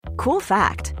Cool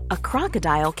fact, a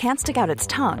crocodile can't stick out its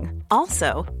tongue.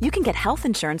 Also, you can get health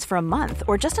insurance for a month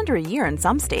or just under a year in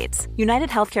some states. United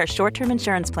Healthcare short-term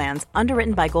insurance plans,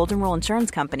 underwritten by Golden Rule Insurance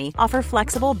Company, offer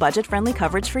flexible, budget-friendly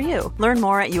coverage for you. Learn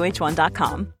more at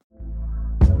uh1.com.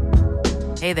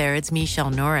 Hey there, it's Michelle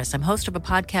Norris. I'm host of a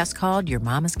podcast called Your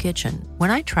Mama's Kitchen.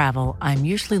 When I travel, I'm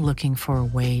usually looking for a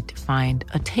way to find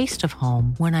a taste of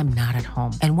home when I'm not at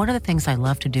home. And one of the things I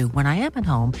love to do when I am at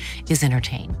home is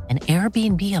entertain. And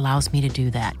Airbnb allows me to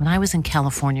do that. When I was in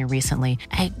California recently,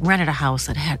 I rented a house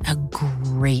that had a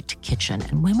great kitchen.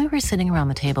 And when we were sitting around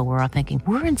the table, we're all thinking,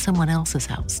 we're in someone else's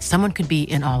house. Someone could be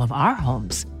in all of our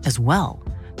homes as well.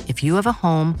 If you have a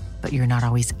home, but you're not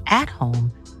always at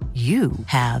home, you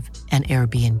have an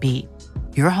Airbnb.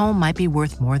 Your home might be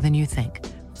worth more than you think.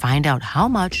 Find out how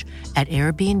much at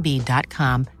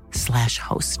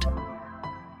airbnb.com/host.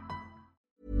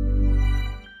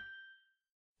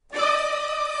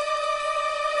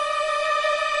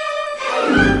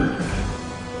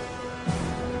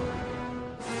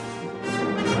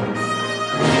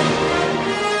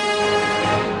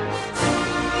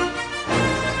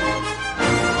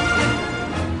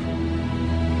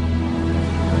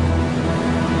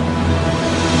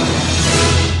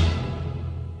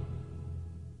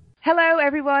 Hello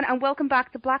everyone and welcome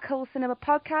back to Black Hole Cinema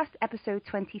Podcast, episode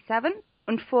 27.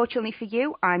 Unfortunately for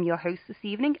you, I'm your host this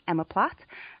evening, Emma Platt.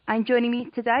 And joining me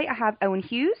today I have Owen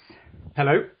Hughes.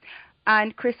 Hello.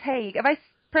 And Chris Haig. Have I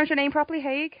pronounced your name properly,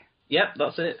 Haig? Yep,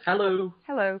 that's it. Hello.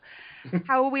 Hello.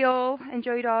 How are we all?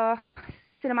 Enjoyed our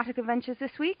cinematic adventures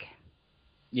this week?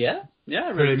 Yeah,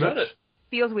 I really enjoyed it.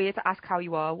 Feels weird to ask how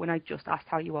you are when I just asked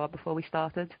how you are before we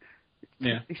started.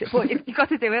 Yeah. But you've got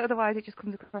to do it, otherwise it just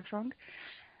comes across wrong.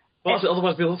 Well,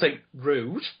 otherwise people think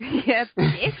rude. Yeah,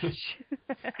 bitch.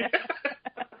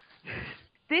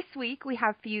 This week we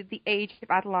have for you The Age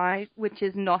of Adeline, which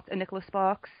is not a Nicholas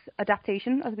Sparks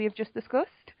adaptation, as we have just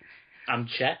discussed. And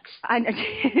checks. And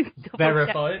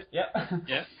verified. Yeah.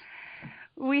 Yeah.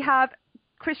 We have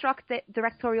Chris Rock's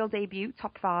directorial debut,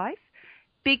 Top 5.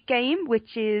 Big Game,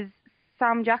 which is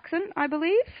Sam Jackson, I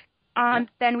believe.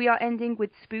 And then we are ending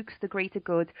with Spooks, The Greater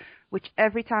Good, which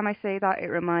every time I say that, it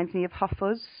reminds me of Hot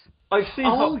Fuzz. I've seen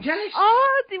yes!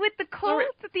 Oh, with the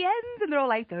chorus at the end, and they're all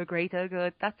like, The Greater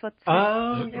Good. That's what's...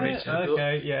 Oh, yeah.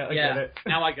 Okay, yeah, I get it.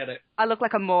 Now I get it. I look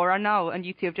like a moron now, and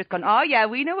you two have just gone, oh yeah,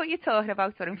 we know what you're talking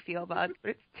about, so I don't feel bad,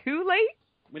 but it's too late.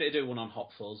 We need to do one on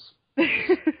Hot Fuzz.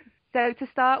 So to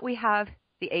start, we have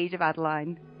The Age of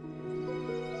Adeline.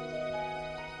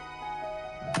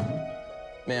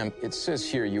 Ma'am, it says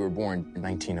here you were born in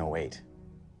 1908.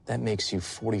 That makes you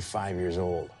 45 years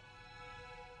old.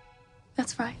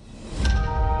 That's right.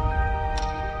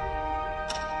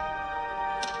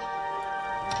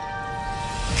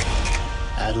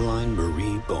 Adeline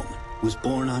Marie Bowman was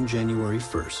born on January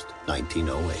 1st,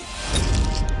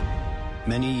 1908.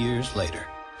 Many years later,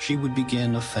 she would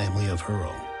begin a family of her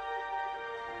own.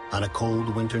 On a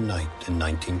cold winter night in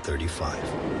 1935,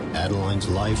 Adeline's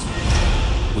life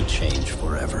would change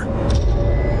forever.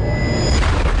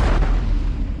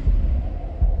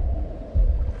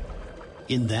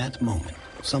 In that moment,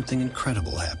 something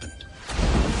incredible happened.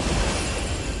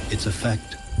 Its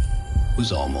effect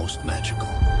was almost magical.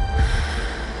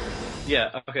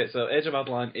 Yeah, okay, so Age of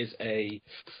Adeline is a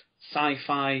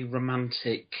sci-fi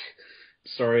romantic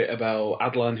story about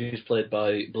Adeline, who's played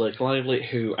by Blake Lively,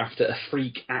 who, after a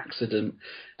freak accident,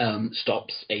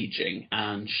 stops aging,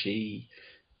 and she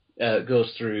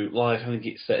goes through life. I think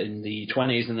it's set in the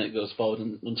 20s, and then it goes forward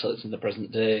until it's in the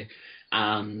present day.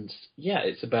 And yeah,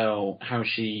 it's about how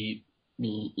she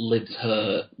lives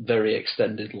her very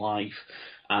extended life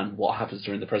and what happens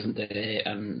during the present day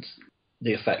and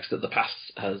the effects that the past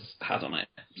has had on it.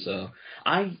 So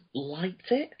I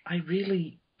liked it. I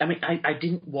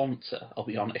didn't want to, I'll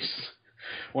be honest.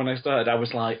 When I started, I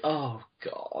was like, oh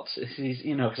God, this is,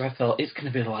 because I thought it's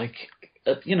going to be like,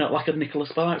 like a Nicholas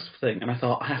Sparks thing. And I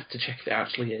thought, I have to check if it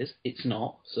actually is. It's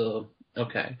not. So,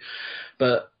 okay.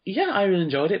 But yeah, I really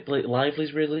enjoyed it. Blake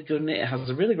Lively's really good in it. It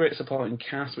has a really great supporting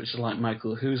cast, which is like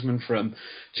Michael Huisman from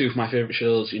two of my favourite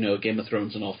shows, Game of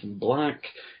Thrones and Orphan Black.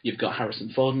 You've got Harrison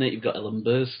Ford in it. You've got Ellen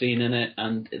Burstyn in it.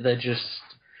 And they're just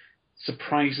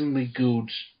surprisingly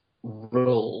good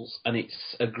roles. And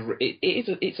it's a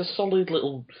solid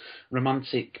little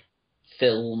romantic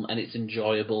film, and it's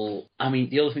enjoyable. I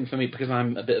mean, the other thing for me, because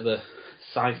I'm a bit of a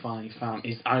sci-fi fan,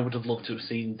 is I would have loved to have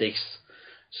seen this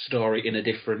story in a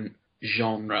different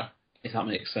genre, if that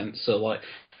makes sense. So, like,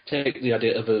 take the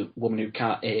idea of a woman who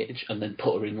can't age and then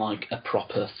put her in, like, a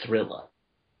proper thriller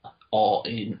or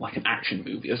in, like, an action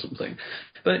movie or something.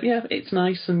 But, yeah, it's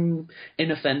nice and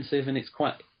inoffensive, and it's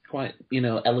quite quite,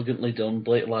 elegantly done.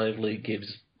 Blake Lively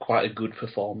gives quite a good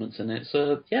performance in it.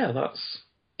 So, yeah,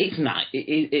 it's nice.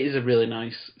 It is a really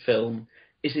nice film.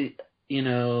 Is it, kind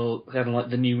of like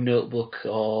The New Notebook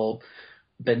or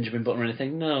Benjamin Button or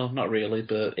anything? No, not really,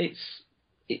 but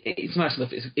it's nice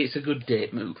enough. It's a good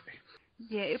date movie.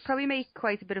 Yeah, it'd probably make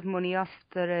quite a bit of money off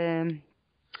the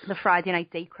Friday night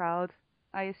date crowd,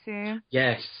 I assume.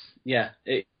 Yes, yeah.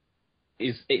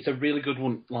 It's a really good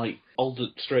one. Like, all the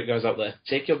straight guys out there,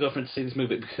 take your girlfriend to see this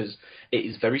movie because it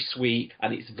is very sweet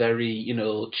and it's very,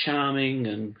 charming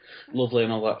and lovely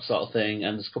and all that sort of thing.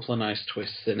 And there's a couple of nice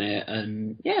twists in it.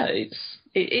 And yeah,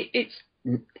 it's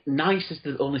nice is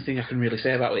the only thing I can really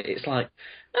say about it. It's like,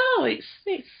 oh,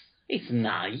 it's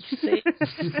nice.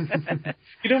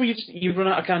 You run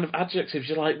out of kind of adjectives.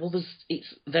 You're like, well,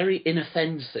 it's very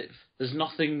inoffensive. There's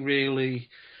nothing really,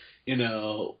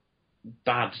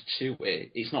 bad to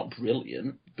it. It's not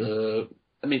brilliant, but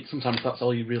I mean, sometimes that's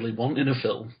all you really want in a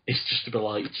film. It's just to be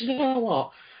like, do you know what?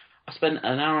 I spent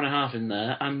an hour and a half in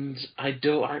there, and I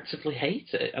don't actively hate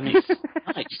it. I mean, it's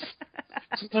nice.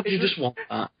 Sometimes you just want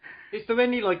that. Is there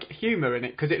any humour in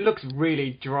it? Because it looks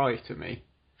really dry to me.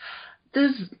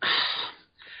 There's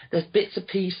bits and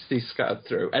pieces scattered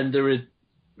through, and there's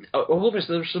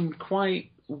some quite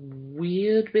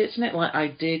weird bits in it. Like, I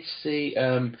did see,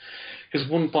 because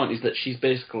one point is that she's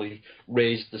basically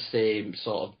raised the same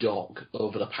sort of dog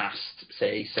over the past,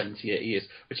 say, 78 years,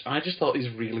 which I just thought is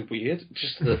really weird.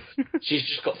 Just that she's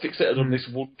just got fixated on this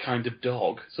one kind of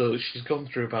dog, so she's gone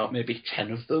through about maybe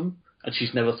 10 of them, and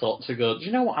she's never thought to go, do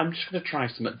you know what, I'm just going to try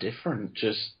something different.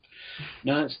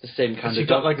 No, it's the same kind of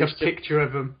dog. She's got a picture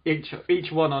of them,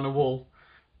 each one on a wall,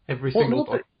 every single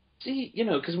dog. See,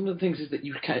 because one of the things is that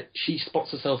she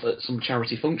spots herself at some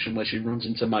charity function where she runs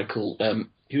into Michael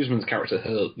Huseman's character,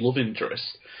 her love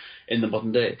interest, in the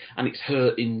modern day, and it's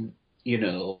her in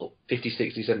 50,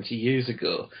 60, 70 years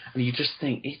ago, and you just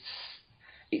think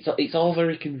it's all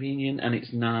very convenient and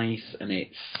it's nice and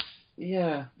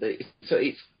so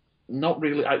it's not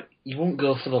really. You won't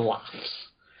go for the laughs.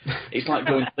 It's like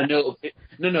going to the Notebook.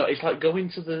 No, it's like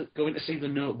going to see the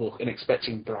Notebook and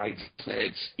expecting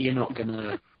bridesmaids. You're not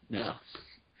gonna. No.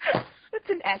 That's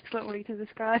an excellent way to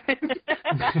describe it.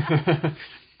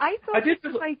 I thought it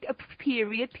was like a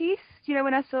period piece.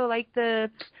 When I saw the...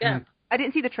 Yeah. I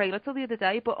didn't see the trailer till the other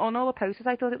day, but on all the posters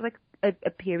I thought it was like a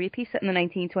period piece set in the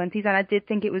 1920s, and I did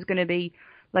think it was going to be,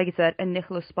 like I said, a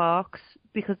Nicholas Sparks,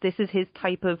 because this is his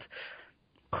type of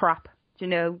crap. Do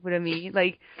you know what I mean?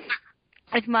 Like,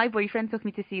 if my boyfriend took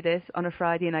me to see this on a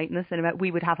Friday night in the cinema,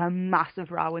 we would have a massive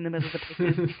row in the middle of the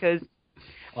pictures because...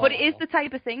 But it is the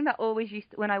type of thing that always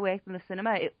when I worked in the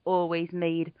cinema, it always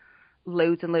made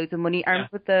loads and loads of money. I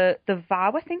remember the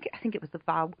Vow, I think it was the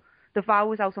Vow. The Vow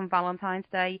was out on Valentine's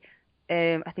Day.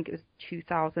 I think it was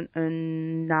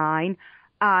 2009.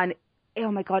 And,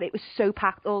 oh my God, it was so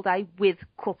packed all day with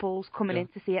couples coming in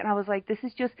to see it. And I was like, this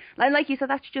is just, like you said,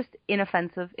 that's just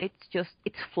inoffensive. It's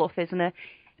fluff, isn't it?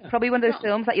 Yeah. Probably one of those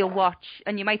films that you'll watch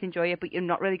and you might enjoy it, but you're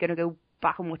not really going to go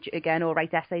back and watch it again or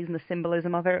write essays on the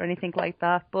symbolism of it or anything like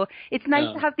that. But it's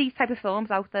nice to have these type of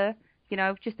films out there,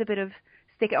 just a bit of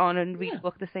stick it on and read a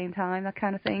book at the same time, that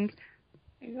kind of thing.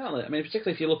 Exactly. I mean,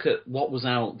 particularly if you look at what was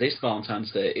out this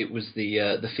Valentine's Day, it was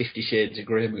the 50 Shades of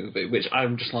Grey movie, which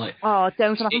I'm just like... Oh,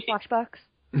 don't have flashbacks.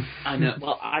 I know.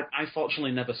 Well, I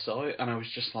fortunately never saw it, and I was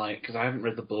just like, because I haven't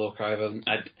read the book,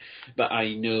 but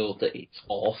I know that it's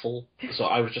awful. So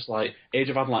I was just like, Age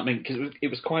of Adeline, because it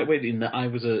was quite weird in that I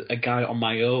was a guy on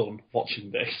my own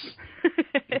watching this,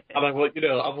 and I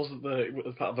wasn't there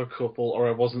as part of a couple, or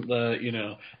I wasn't there,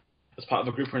 as part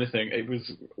of a group or anything. It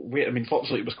was weird. I mean,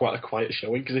 fortunately, it was quite a quiet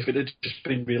showing, because if it had just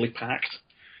been really packed,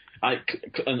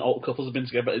 and all couples have been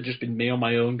together, but it'd just been me on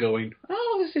my own going,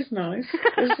 oh, this is nice.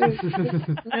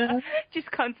 Just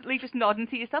constantly just nodding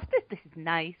to yourself. This is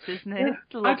nice, isn't it?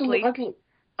 It's lovely.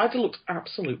 I'd have looked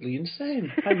absolutely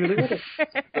insane. I really would have.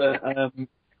 But,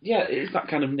 it's that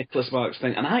kind of Nicholas Sparks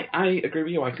thing. And I agree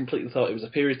with you. I completely thought it was a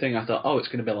period thing. I thought, it's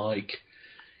going to be like,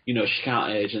 she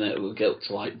can't age, and it will get up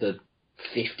to like the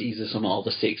 50s or something, or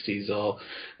the 60s, or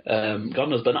God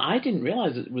knows. But I didn't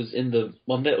realise it was in the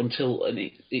one day until, and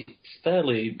it's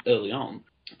fairly early on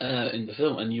in the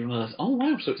film, and you realise, oh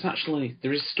wow, so it's actually,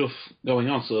 there is stuff going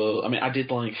on. So, I mean, I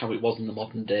did like how it was in the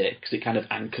modern day, because it kind of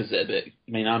anchors it a bit.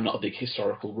 I mean, I'm not a big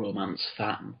historical romance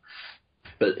fan,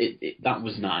 but that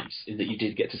was nice, in that you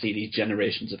did get to see these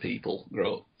generations of people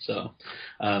grow up. So,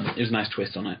 it was a nice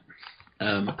twist on it.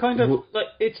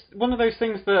 It's one of those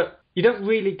things that you don't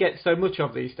really get so much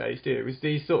of these days, do you? Is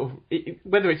these sort of,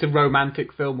 whether it's a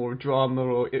romantic film or a drama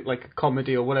or like a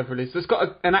comedy or whatever it is, that's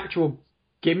got an actual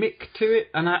gimmick to it,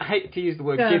 and I hate to use the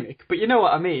word gimmick, but you know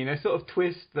what I mean. A sort of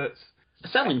twist that's a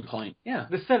selling point. Yeah,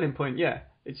 the selling point. Yeah,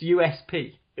 it's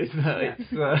USP. It's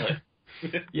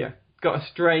got a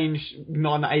strange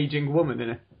non-aging woman in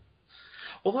it.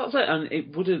 Well, that's it, and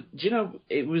it would have. Do you know?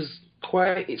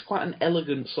 It's quite an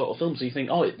elegant sort of film. So you think,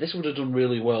 this would have done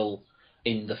really well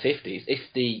in the 50s if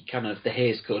the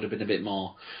Hays Code had been a bit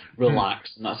more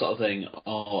relaxed and that sort of thing,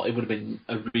 or it would have been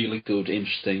a really good,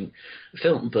 interesting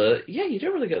film. But yeah, you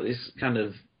don't really get this kind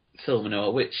of film,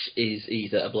 which is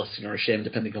either a blessing or a shame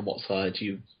depending on what side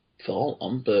you fall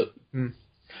on. But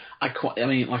I quite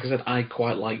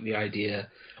like the idea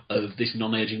of this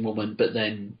non-aging woman, but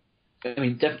then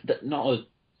not a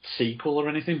sequel or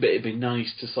anything, but it'd be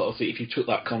nice to sort of see if you took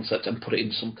that concept and put it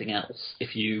in something else.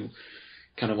 If you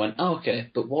kind of went,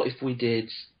 but what if we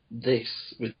did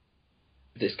this with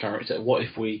this character? What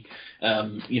if we,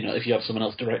 if you have someone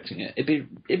else directing it?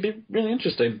 It'd be really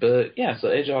interesting. But yeah,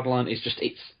 so Age of Adeline is just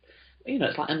it's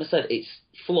like Emma said, it's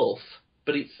fluff,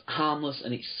 but it's harmless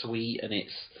and it's sweet and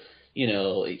it's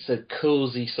it's a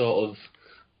cozy sort of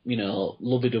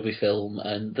lovey-dovey film,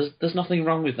 and there's nothing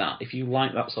wrong with that. If you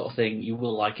like that sort of thing, you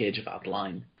will like Age of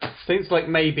Adeline. Seems like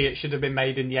maybe it should have been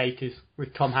made in the 80s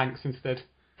with Tom Hanks instead.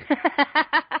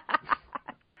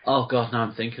 Oh God, now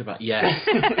I'm thinking about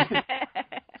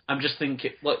I'm just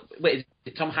thinking. Wait, is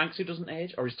it Tom Hanks who doesn't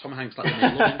age, or is Tom Hanks like the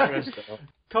love interest? Or?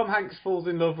 Tom Hanks falls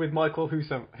in love with Michael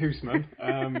Huisman.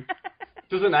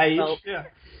 Doesn't age. Well,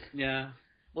 yeah.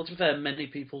 Well, to be fair, many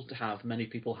people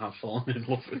have fallen in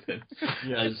love with him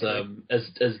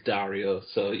as Dario.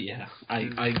 So yeah,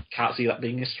 I can't see that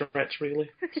being a stretch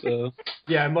really. So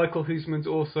yeah, Michael Huisman's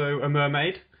also a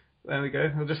mermaid. There we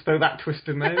go. I'll just throw that twist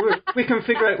in there. We can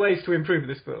figure out ways to improve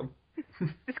this film.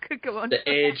 This could go on. The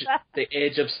age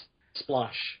of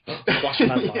Splash. Splash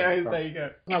and Adeline. Yeah, there you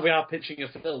go. Now we are pitching a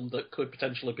film that could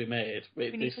potentially be made. We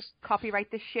need to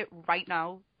copyright this shit right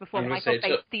now before Michael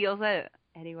Bay steals it.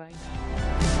 Anyway.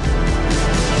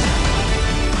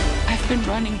 I've been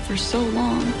running for so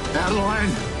long. Adeline!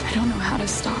 I don't know how to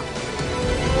stop.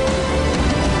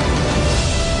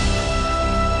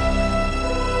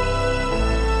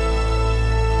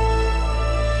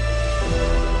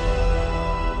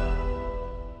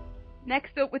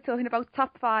 Next up, we're talking about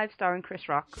Top 5 starring Chris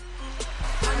Rock.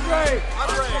 Andre!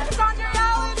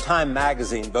 Time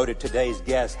magazine voted today's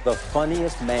guest the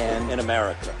funniest man in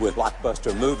America with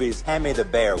blockbuster movies Hammy the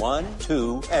Bear 1,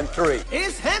 2, and 3.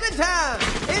 It's Hammy time!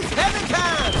 It's Hammy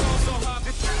time!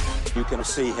 You can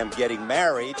see him getting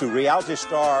married to reality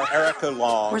star Erica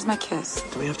Long. Where's my kiss?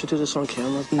 Do we have to do this on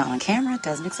camera? Not on camera. It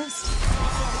doesn't exist.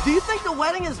 Do you think the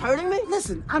wedding is hurting me?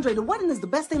 Listen, Andre, the wedding is the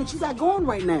best thing that you got going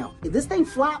right now. If this thing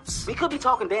flops, we could be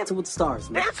talking Dancing with the Stars,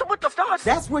 man. Dancing with the Stars?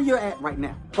 That's where you're at right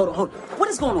now. Hold on. What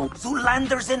is going on?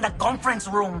 Zoolander's in the conference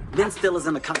room. Ben Stiller's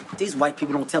in the conference. These white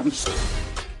people don't tell me shit.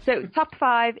 So, Top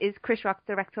 5 is Chris Rock's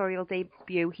directorial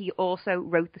debut. He also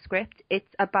wrote the script.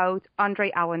 It's about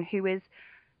Andre Allen, who is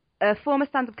a former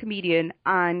stand-up comedian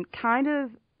and kind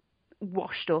of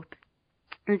washed up.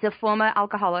 He's a former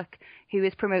alcoholic who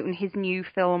is promoting his new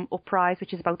film Uprise,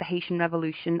 which is about the Haitian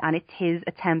Revolution, and it's his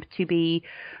attempt to be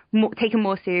taken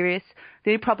more serious.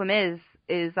 The only problem is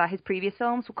that his previous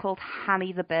films were called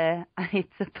Hammy the Bear, and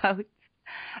it's about...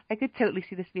 I could totally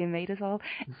see this being made as well.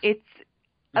 It's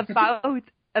about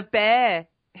a bear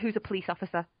who's a police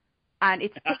officer, and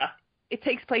it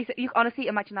takes place... You honestly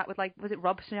imagine that with, was it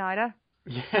Rob Schneider?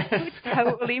 Yeah. It would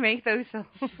totally make those films.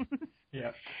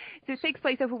 Yeah. So it takes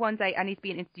place over one day, and he's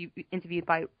being interviewed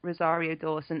by Rosario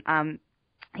Dawson.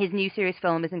 His new series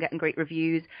film isn't getting great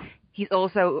reviews. He's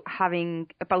also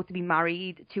about to be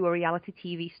married to a reality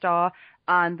TV star,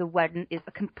 and the wedding is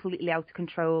completely out of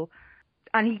control.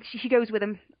 And she goes with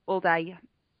him all day,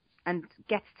 and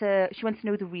she wants to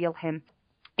know the real him.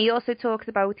 He also talks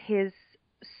about his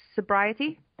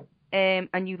sobriety,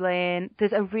 and you learn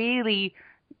there's a really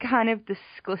kind of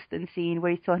disgusting scene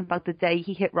where he's talking about the day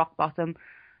he hit rock bottom.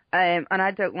 And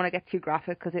I don't want to get too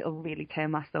graphic because it'll really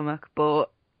turn my stomach,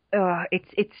 but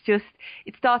it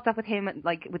starts off with him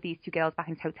with these two girls back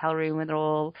in his hotel room, and they're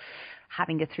all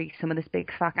having a threesome with this big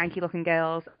fat ganky looking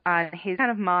girls, and his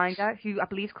kind of minder, who I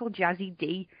believe is called Jazzy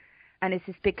D, and is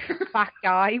this big fat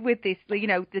guy with this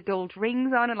the gold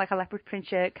rings on and like a leopard print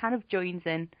shirt, kind of joins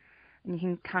in, and you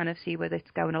can kind of see where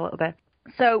it's going a little bit.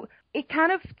 So it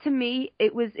kind of, to me,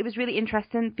 it was really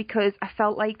interesting because I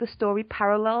felt like the story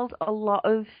paralleled a lot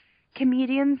of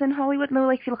comedians in Hollywood.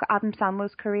 If you look at Adam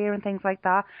Sandler's career and things like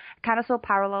that, I kind of saw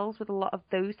parallels with a lot of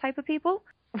those type of people.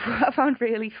 What I found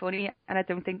really funny, and I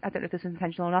don't know if this is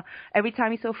intentional or not, every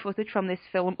time you saw footage from this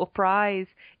film Uprise,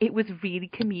 it was really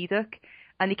comedic,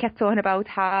 and they kept talking about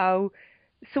how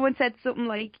someone said something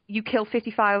like, you killed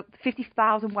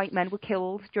 50,000 white men were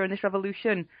killed during this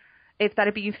revolution. If that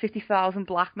had been 50,000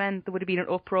 black men, there would have been an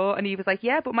uproar. And he was like,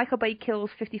 yeah, but Michael Bay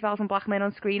kills 50,000 black men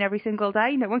on screen every single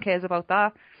day. No one cares about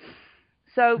that.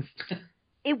 So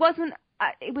it was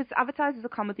advertised as a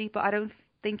comedy, but I don't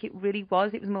think it really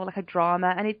was. It was more like a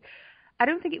drama. And I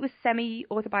don't think it was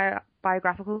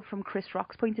semi-autobiographical from Chris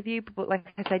Rock's point of view, but like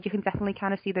I said, you can definitely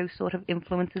kind of see those sort of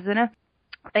influences in it.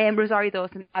 Rosario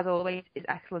Dawson, as always, is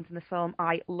excellent in this film.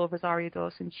 I love Rosario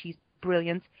Dawson. She's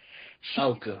brilliant.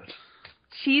 Good.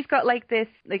 She's got like this,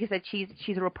 like I said,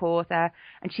 she's a reporter,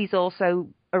 and she's also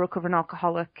a recovering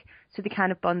alcoholic, so they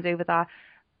kind of bond over that.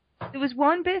 There was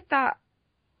one bit that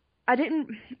I don't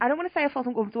want to say I felt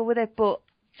uncomfortable with it, but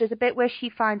there's a bit where she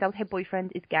finds out her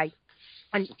boyfriend is gay,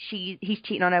 and he's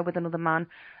cheating on her with another man,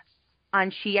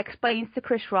 and she explains to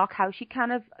Chris Rock how she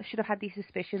kind of should have had these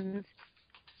suspicions,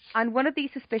 and one of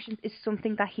these suspicions is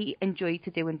something that he enjoyed to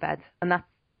do in bed, and that's,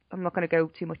 I'm not going to go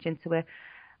too much into it.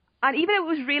 And even though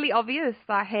it was really obvious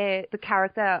that the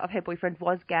character of her boyfriend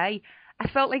was gay, I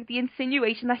felt like the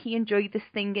insinuation that he enjoyed this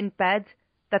thing in bed,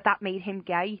 that made him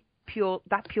gay,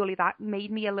 that made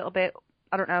me a little bit,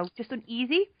 I don't know, just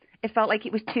uneasy. It felt like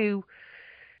it was too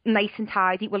nice and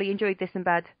tidy. Well, he enjoyed this in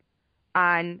bed,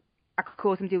 and I could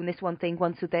cause him doing this one thing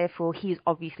once, so therefore he is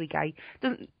obviously gay.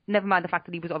 Never mind the fact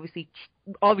that he was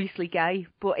obviously gay,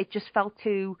 but it just felt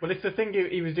too... Well, if the thing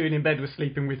he was doing in bed was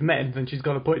sleeping with men, then she's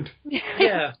got a point.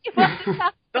 Yeah.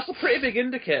 That's a pretty big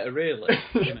indicator, really.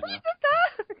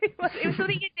 It was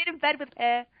something he did in bed with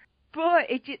her. But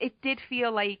it did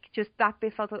feel like just that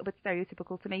bit felt a little bit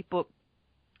stereotypical to me, but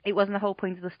it wasn't the whole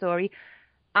point of the story.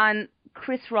 And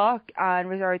Chris Rock and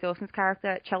Rosario Dawson's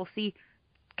character, Chelsea,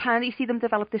 kind of see them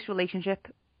develop this relationship,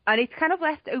 and it's kind of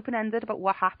left open-ended about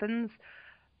what happens.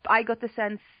 I got the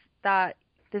sense that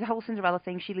there's a whole Cinderella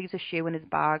thing. She leaves a shoe in his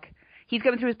bag. He's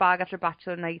going through his bag after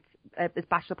bachelor night, his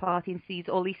bachelor party, and sees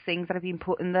all these things that have been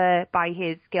put in there by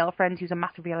his girlfriend, who's a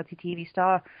massive reality TV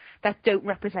star, that don't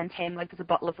represent him. Like, there's a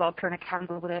bottle of vodka and a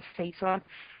candle with her face on,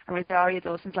 and Rosario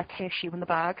Dawson's like her shoe in the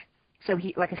bag. So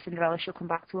he, like a Cinderella, she'll come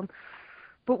back to him.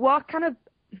 But what kind of,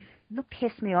 not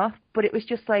pissed me off, but it was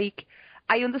just like,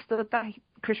 I understood that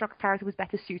Chris Rock's character was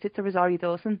better suited to Rosario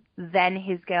Dawson than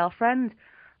his girlfriend,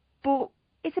 but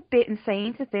it's a bit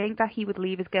insane to think that he would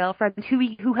leave his girlfriend,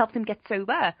 who helped him get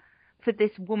sober, for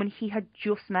this woman he had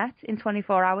just met in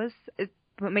 24 hours.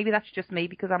 But maybe that's just me,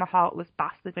 because I'm a heartless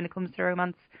bastard when it comes to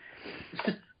romance.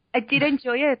 I did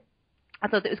enjoy it. I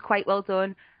thought it was quite well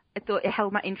done. I thought it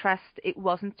held my interest. It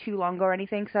wasn't too long or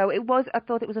anything, so I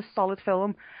thought it was a solid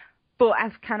film. But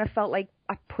I've kind of felt like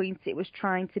at points it was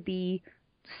trying to be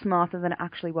smarter than it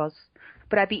actually was.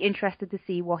 But I'd be interested to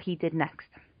see what he did next.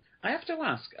 I have to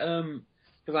ask,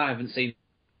 because I haven't seen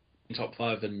Top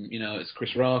 5, and, it's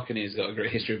Chris Rock, and he's got a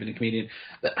great history of being a comedian,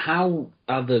 but how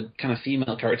are the kind of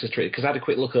female characters treated? Because I had a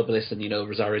quick look over this, and,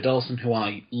 Rosario Dawson, who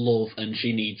I love, and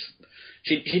she needs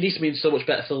to be in so much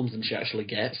better films than she actually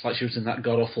gets. Like, she was in that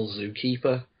god-awful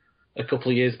Zookeeper a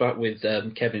couple of years back with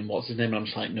Kevin, what's his name? And I'm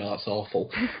just like, no, that's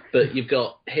awful. But you've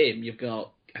got him,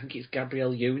 I think it's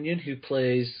Gabrielle Union, who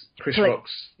plays Chris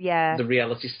Rock's, the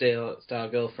reality star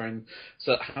girlfriend.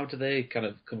 So how do they kind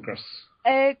of come across?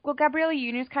 Well, Gabrielle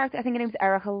Union's character, I think her name's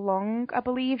Erica Long, I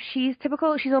believe. She's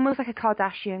typical. She's almost like a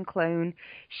Kardashian clone.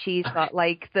 She's got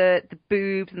like the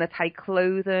boobs and the tight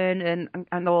clothing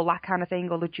and all that kind of thing,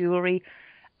 all the jewelry.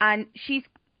 And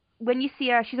when you see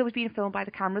her, she's always being filmed by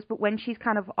the cameras, but when she's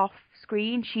kind of off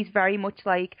screen, she's very much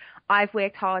like, I've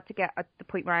worked hard to get at the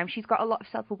point where I am. She's got a lot of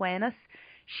self-awareness.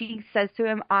 She says to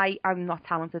him, I'm not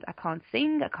talented. I can't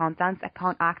sing, I can't dance, I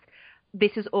can't act.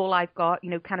 This is all I've got,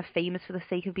 kind of famous for the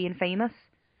sake of being famous.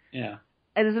 Yeah.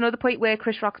 And there's another point where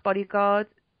Chris Rock's bodyguard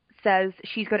says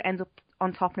she's going to end up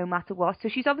on top no matter what. So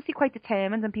she's obviously quite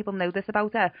determined, and people know this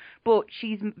about her, but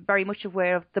she's very much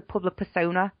aware of the public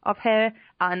persona of her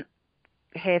and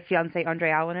her fiancé, Andre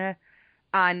Alliner,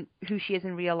 and who she is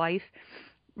in real life.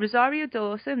 Rosario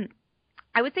Dawson,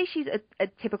 I would say she's a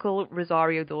typical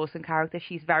Rosario Dawson character.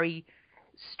 She's very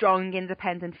strong,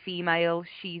 independent female.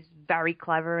 She's very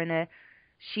clever in it.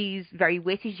 She's very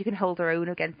witty. She can hold her own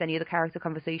against any other character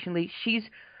conversationally. There's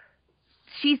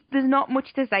not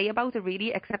much to say about her,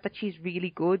 really, except that she's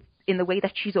really good in the way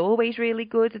that she's always really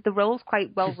good. The role's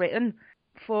quite well written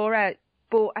for her.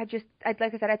 But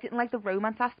like I said, I didn't like the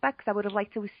romance aspects. I would have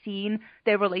liked to have seen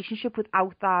their relationship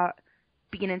without that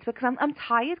being into it. Because I'm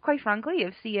tired, quite frankly,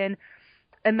 of seeing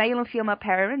a male and female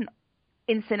pairing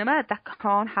in cinema that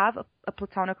can't have a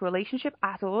platonic relationship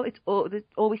at all. It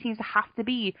always seems to have to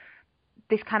be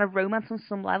this kind of romance on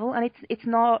some level, and it's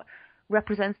not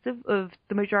representative of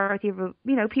the majority of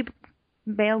people.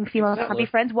 male and female Exactly. can be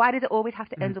friends. Why does it always have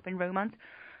to end up in romance?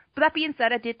 But that being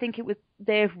said, I did think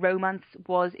their romance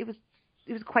was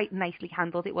quite nicely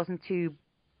handled. It wasn't too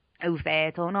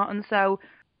overt or not, and so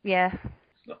yeah.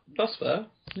 That's fair.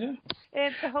 Yeah.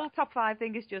 The whole top 5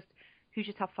 thing is just who's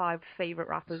your top 5 favourite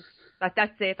rappers. Like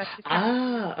that's it. That's just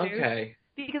okay.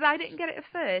 Because I didn't get it at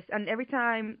first, and every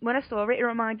time when I saw it, it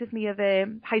reminded me of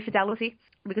High Fidelity,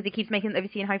 because he keeps making. Have you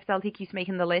seen High Fidelity? He keeps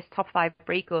making the list, top 5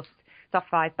 breakups, top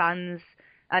 5 bands,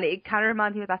 and it kind of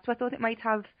reminded me of that. So I thought it might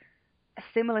have a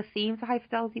similar theme to High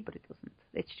Fidelity, but it doesn't.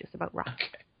 It's just about rap.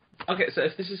 Okay, so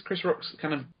if this is Chris Rock's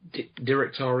kind of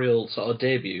directorial sort of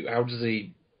debut, how does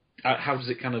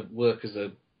it kind of work as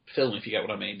a film, if you get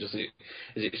what I mean? Is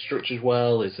it structured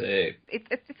well? Is it?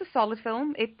 It's a solid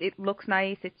film. It looks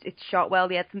nice. It's shot well.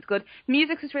 The editing's good.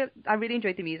 Music is I really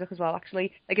enjoyed the music as well.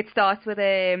 Actually, like it starts with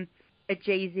a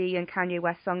Jay-Z and Kanye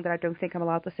West song that I don't think I'm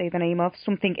allowed to say the name of.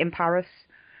 Something in Paris.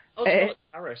 Oh, it's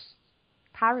Paris.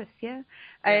 Paris, yeah.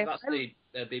 That's the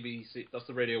BBC. That's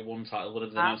the Radio 1 title. What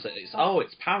did they announce it? It's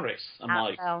Paris.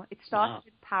 Well, it starts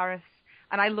with Paris,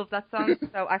 and I love that song.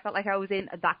 So I felt like I was in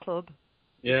that club.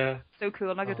 Yeah. So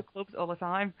cool, and I go to clubs all the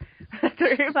time. That's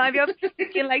what it reminds me of.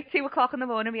 It's like 2 o'clock in the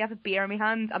morning, we have a beer in my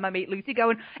hand, and my mate Lucy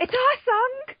going, "It's our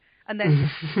song!" And then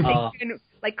thinking,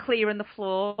 like clearing the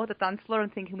dance floor,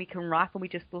 and thinking we can rap, and we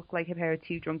just look like a pair of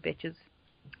 2 drunk bitches.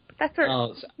 But that's what it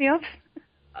reminds me of.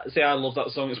 See, I love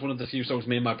that song. It's one of the few songs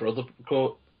me and my brother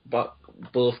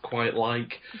both quite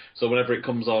like. So whenever it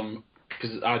comes on,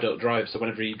 because I don't drive, so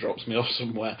whenever he drops me off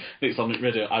somewhere and it's on the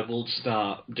radio, I will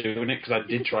start doing it, because I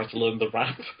did try to learn the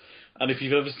rap. And if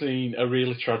you've ever seen a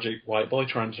really tragic white boy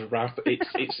trying to rap,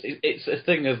 it's a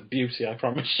thing of beauty, I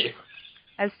promise you.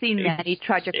 I've seen many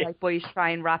tragic white boys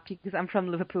try and rap, because I'm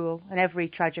from Liverpool, and every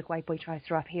tragic white boy tries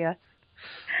to rap here.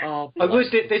 Oh,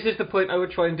 this is the point I would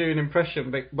try and do an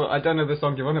impression, but I don't know the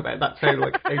song you're on about. That's how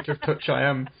like out of touch I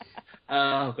am.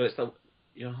 Oh, God, it's the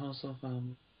your house off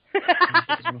me. Do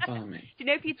you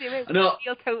know if you do it,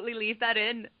 you'll totally leave that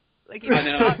in. Like you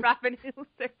start rapping, it'll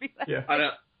still be like. Yeah, I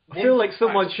know. I feel like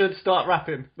someone should start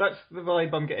rapping. That's the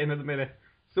vibe I'm getting at the minute.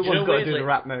 Someone's got to do the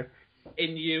rap now.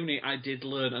 In uni, I did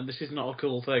learn, and this is not a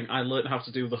cool thing, I learned how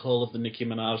to do the whole of the Nicki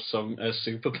Minaj song,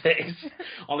 Super Bass.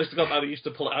 Honest to God, I used to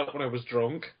pull it out when I was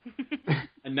drunk.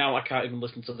 And now I can't even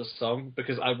listen to the song,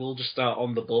 because I will just start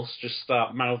on the bus, just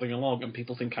start mouthing along, and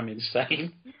people think I'm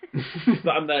insane.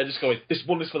 But I'm there just going, this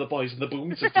one is for the boys in the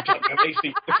boom system.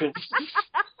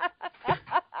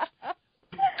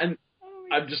 And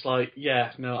I'm just like,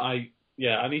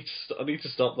 I need to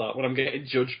stop that. When I'm getting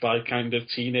judged by kind of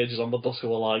teenagers on the bus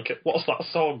who are like, what's that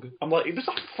song? I'm like, it was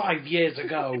like 5 years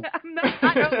ago.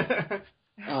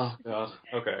 Oh, God.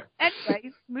 Okay.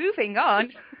 Anyways, moving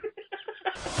on.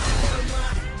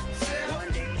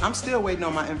 I'm still waiting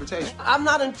on my invitation. I'm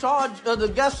not in charge of the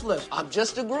guest list. I'm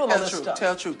just a groom on this stuff.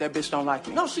 Tell the truth. That bitch don't like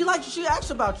me. No, she likes you. She asks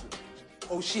about you.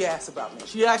 Oh, she asks about me.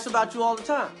 She asks about you all the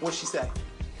time. What'd she say?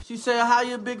 She say, how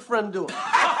your big friend doing?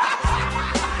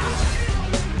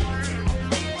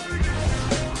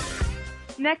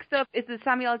 Next up is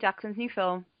Samuel L. Jackson's new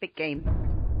film, Big Game.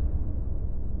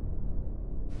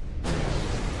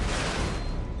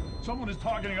 Someone is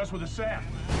targeting us with a SAM.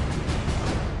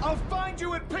 I'll find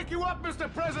you and pick you up,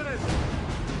 Mr. President!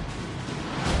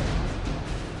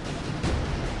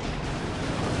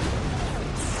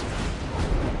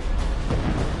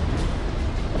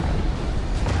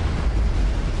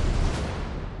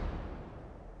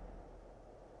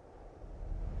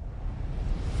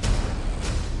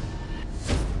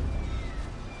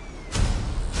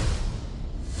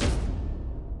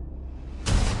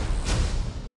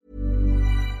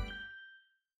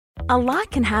 A lot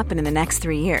can happen in the next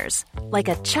 3 years. Like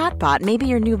a chatbot may be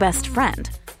your new best friend.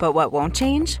 But what won't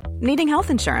change? Needing health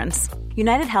insurance.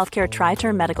 United Healthcare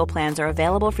Tri-Term Medical Plans are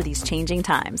available for these changing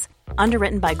times.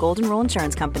 Underwritten by Golden Rule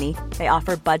Insurance Company, they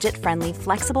offer budget-friendly,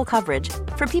 flexible coverage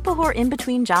for people who are in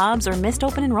between jobs or missed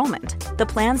open enrollment. The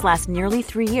plans last nearly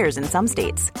 3 years in some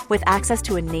states, with access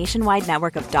to a nationwide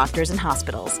network of doctors and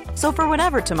hospitals. So for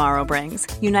whatever tomorrow brings,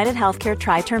 United Healthcare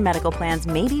Tri-Term Medical Plans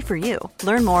may be for you.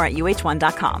 Learn more at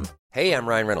uh1.com. Hey, I'm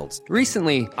Ryan Reynolds.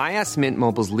 Recently, I asked Mint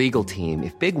Mobile's legal team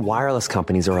if big wireless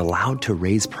companies are allowed to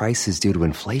raise prices due to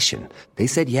inflation. They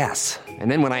said yes.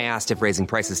 And then when I asked if raising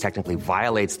prices technically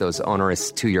violates those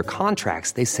onerous 2-year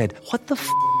contracts, they said, what the f***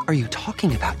 are you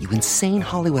talking about, you insane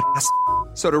Hollywood ass f-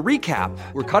 So to recap,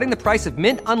 we're cutting the price of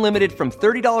Mint Unlimited from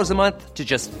 $30 a month to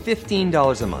just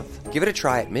 $15 a month. Give it a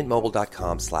try at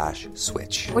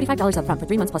mintmobile.com/switch. $45 up front for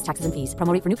 3 months plus taxes and fees.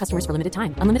 Promo rate for new customers for limited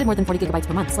time. Unlimited more than 40 gigabytes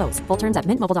per month. Slows full terms at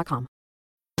mintmobile.com.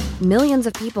 Millions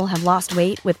of people have lost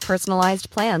weight with personalized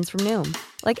plans from Noom.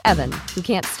 Like Evan, who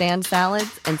can't stand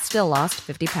salads and still lost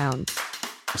 50 pounds.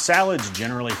 Salads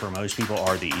generally for most people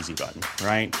are the easy button,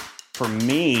 right? For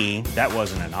me, that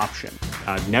wasn't an option.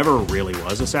 I never really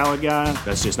was a salad guy.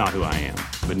 That's just not who I am.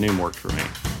 But Noom worked for me.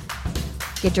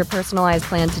 Get your personalized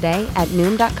plan today at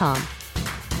Noom.com.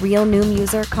 Real Noom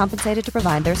user compensated to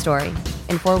provide their story.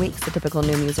 In 4 weeks, the typical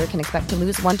Noom user can expect to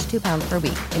lose 1 to 2 pounds per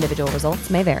week. Individual results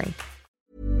may vary.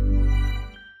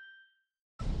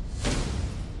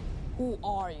 Who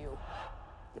are you?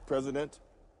 The President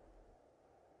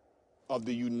of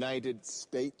the United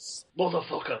States.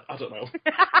 Motherfucker. I don't know.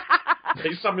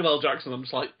 It's Samuel L. Jackson. I'm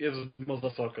just like, he's a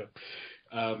motherfucker.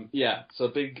 So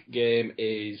Big Game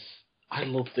is... I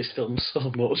love this film so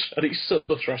much, and it's so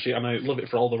trashy, and I love it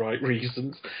for all the right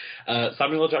reasons.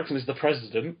 Samuel L. Jackson is the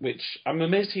president, which I'm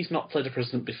amazed he's not played a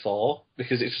president before,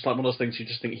 because it's just like one of those things you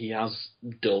just think he has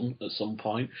done at some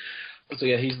point. So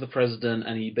yeah, he's the president,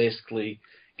 and he basically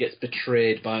gets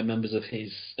betrayed by members of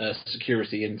his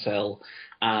security intel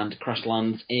and crash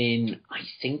lands in, I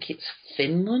think it's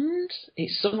Finland?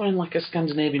 It's somewhere in like a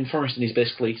Scandinavian forest, and he's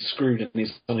basically screwed and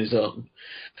he's on his own.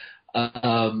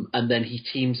 And then he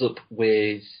teams up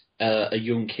with a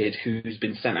young kid who's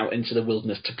been sent out into the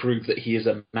wilderness to prove that he is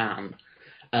a man.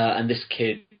 And this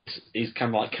kid is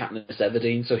kind of like Katniss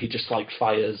Everdeen, so he just like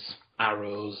fires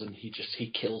arrows and he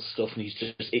kills stuff, and he's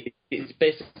just it's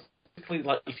basically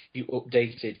like if you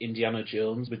updated Indiana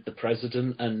Jones with the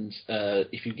president, and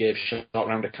if you gave shot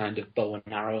around a kind of bow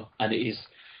and arrow, and it is.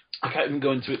 I can't even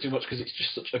go into it too much because it's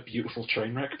just such a beautiful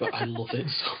train wreck, but I love it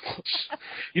so much.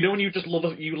 You know when you just love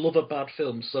a bad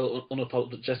film so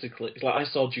unapologetically? It's like I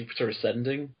saw Jupiter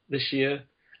Ascending this year,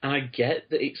 and I get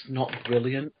that it's not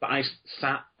brilliant, but I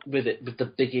sat with it with the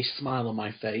biggest smile on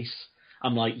my face.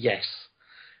 I'm like, yes,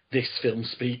 this film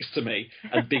speaks to me,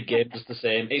 and Big Game does the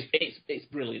same. It's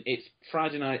brilliant. It's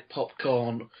Friday night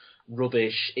popcorn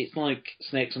rubbish. It's like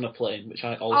Snakes on a Plane, which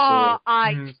I also... Oh,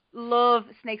 I love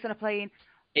Snakes on a Plane.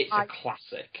 It's a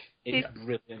classic. It's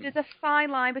brilliant. There's a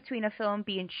fine line between a film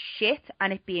being shit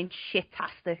and it being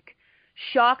shitastic.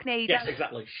 Sharknado. Yes,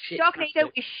 exactly. Sharknado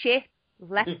is shit.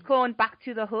 Leprechaun Back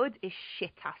to the Hood is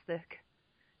shitastic.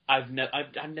 I've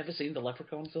never seen the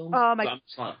Leprechaun film. Oh my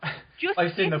god!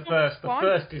 I've seen the first. The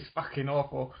first is fucking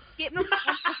awful. Hypnosis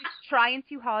is trying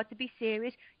too hard to be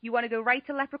serious. You want to go right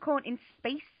to Leprechaun in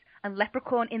space and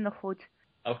Leprechaun in the Hood.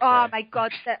 Okay. Oh my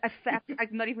god, the effect, I'm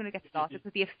not even going to get started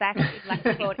with the effect in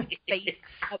Leprechaun in space.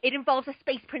 It involves a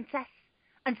space princess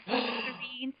and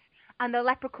submarines, and the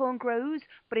leprechaun grows,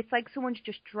 but it's like someone's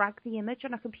just dragged the image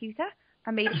on a computer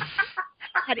and made it.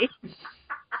 And it's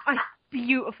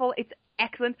beautiful, it's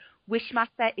excellent.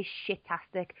 Wishmaster is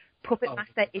shitastic. Puppet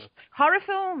Master is... Horror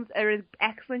films are an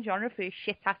excellent genre for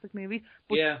shitastic movies,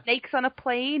 but Snakes on a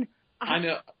Plane... I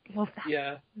know. Love that.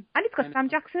 Yeah. And it's got Sam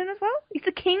Jackson as well. He's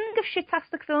the king of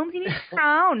shitastic films. He needs a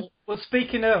crown. Well,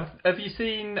 speaking of, have you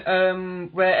seen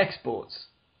Rare Exports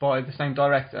by the same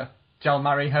director,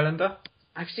 Jalmari Hollander?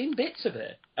 I've seen bits of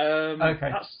it. Okay.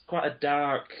 That's quite a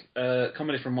dark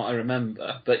comedy from what I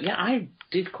remember. But yeah, I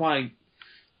did quite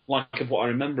like what I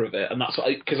remember of it. And that's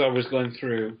because I was going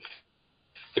through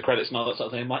the credits and all that sort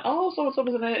of thing. I'm like, oh, so-and-so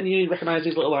was in it. And you recognise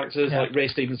these little actors like Ray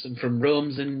Stevenson from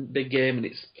Rome's in Big Game, and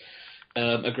it's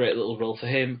a great little role for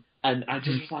him. And I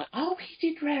just was like, oh, he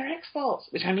did Rare Exports,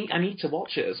 which I need to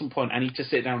watch it at some point. I need to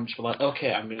sit down and just be like,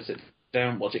 okay, I'm going to sit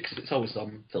down and watch it, because it's always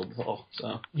on film before.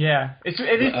 So yeah, it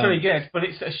is pretty good, but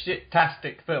it's a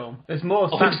shit-tastic film. There's more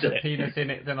Santa penis in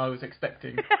it than I was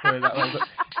expecting. But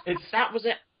that was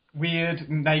it. Weird,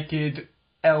 naked,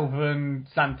 elven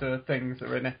Santa things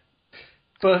are in it.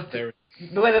 But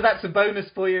whether that's a bonus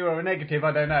for you or a negative,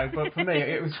 I don't know. But for me,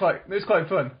 it was quite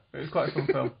fun. It was quite a fun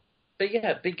film. But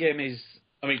yeah, Big Game is...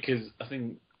 I mean, because I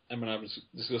think Emma and I was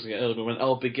discussing it earlier. We went,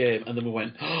 oh, Big Game. And then we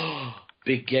went, oh,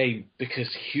 Big Game, because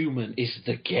human is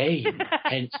the game.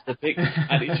 Hence the big...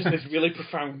 And it's just this really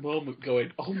profound moment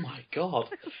going, oh my God.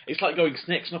 It's like going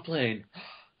Snakes on a Plane.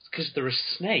 It's because there are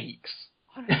snakes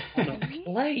on a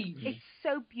plane. It's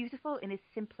so beautiful in its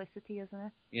simplicity, isn't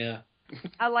it? Yeah.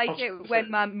 I like it when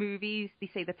my movies,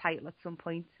 they say the title at some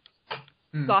point.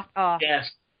 Yes.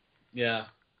 Yeah.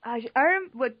 I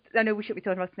know we should be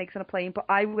talking about Snakes on a Plane, but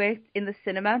I worked in the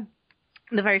cinema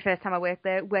the very first time I worked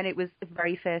there, when it was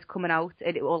very first coming out,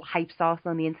 and it all hype started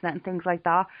on the internet and things like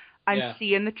that, and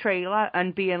seeing the trailer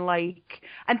and being like,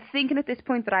 and thinking at this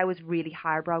point that I was really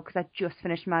highbrow because I just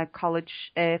finished my college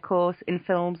course in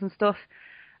films and stuff,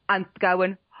 and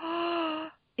going,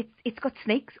 It's got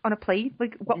snakes on a plane.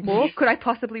 Like, what more could I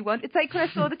possibly want? It's like when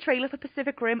I saw the trailer for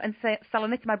Pacific Rim and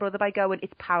selling it to my brother by going,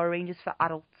 it's Power Rangers for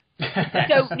adults.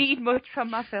 don't need much from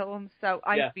my films, so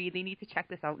I Yeah. really need to check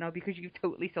this out now because you've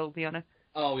totally sold me on it.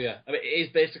 Oh yeah, I mean, it is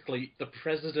basically the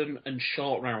President and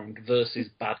Short Round versus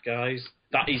bad guys.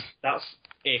 That's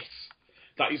it.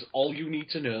 That is all you need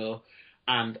to know.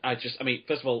 And I mean,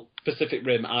 first of all, Pacific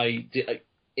Rim, it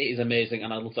is amazing,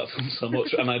 and I love that film so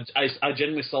much. And I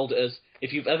genuinely sold it as,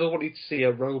 if you've ever wanted to see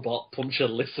a robot punch a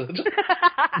lizard,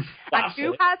 and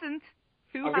who hasn't?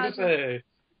 I'm going to say,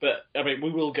 but I mean,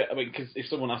 we will get. I mean, because if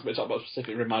someone asked me to talk about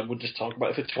Pacific Rim, I would just talk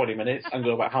about it for 20 minutes and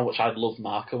go about how much I love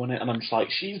Marco in it, and I'm just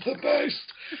like, she's the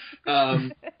best.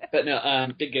 But no,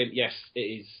 Big Game, yes, it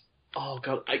is. Oh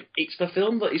god, it's the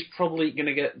film that is probably going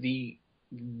to get the.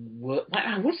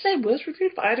 I would say worst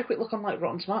reviewed, but I had a quick look on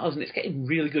Rotten Tomatoes, and it's getting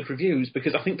really good reviews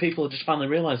because I think people are just finally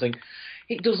realising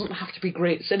it doesn't have to be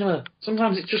great cinema.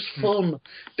 Sometimes it's just fun.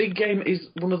 Big Game is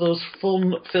one of those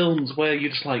fun films where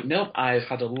you're just like, nope, I've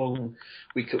had a long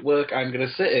week at work. I'm going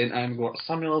to sit in and watch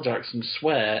Samuel L. Jackson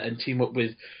swear and team up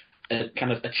with a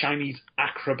kind of a Chinese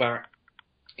acrobat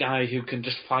guy who can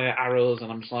just fire arrows,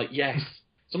 and I'm just like, yes.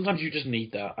 Sometimes you just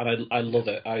need that, and I love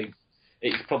it.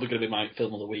 It's probably going to be my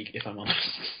film of the week, if I'm honest.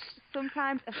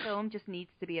 Sometimes a film just needs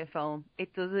to be a film.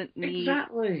 It doesn't need...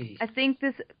 Exactly. I think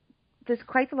there's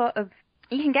quite a lot of...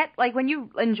 You can get, like, when you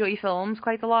enjoy films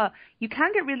quite a lot, you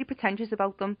can get really pretentious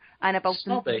about them and about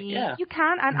them. Yeah. You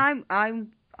can, and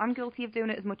I'm guilty of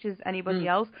doing it as much as anybody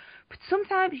else. But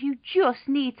sometimes you just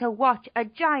need to watch a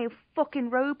giant fucking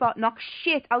robot knock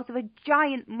shit out of a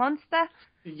giant monster.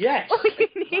 Yes. All you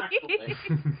need.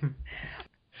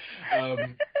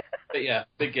 But yeah,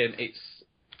 Big Game, it's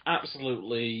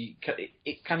absolutely,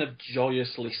 it's kind of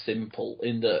joyously simple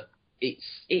in that it's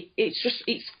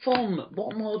fun.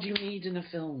 What more do you need in a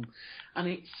film? And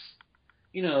it's,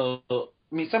 you know, I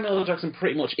mean, Samuel L. Jackson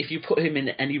pretty much, if you put him in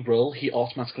any role, he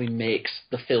automatically makes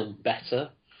the film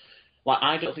better. Like,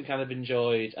 I don't think I'd have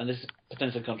enjoyed, and this is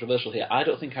potentially controversial here, I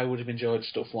don't think I would have enjoyed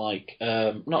stuff like,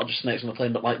 not just Snakes on a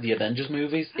Plane, but like the Avengers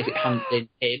movies, if it hadn't been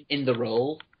him in the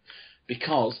role.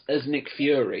 Because, as Nick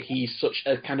Fury, he's such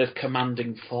a kind of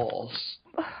commanding force.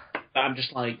 I'm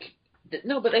just like,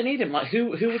 no, but they need him. Like, who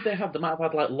would they have? They might have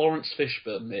had, like, Lawrence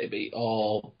Fishburne, maybe,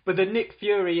 or... But the Nick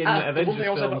Fury in the Avengers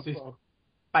films is about...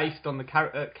 based on the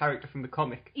character from the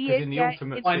comic. Yes, in the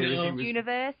Ultimate series,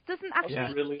 universe. Doesn't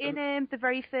actually, Yeah. in the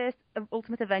very first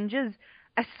Ultimate Avengers,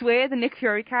 I swear the Nick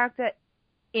Fury character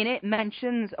in it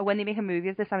mentions, or when they make a movie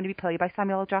of this, I'm going to be played by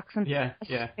Samuel L. Jackson. Yeah.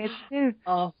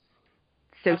 Oh.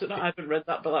 So I don't know, I haven't read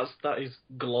that, but that is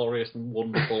glorious and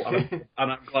wonderful, and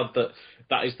I'm glad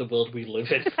that is the world we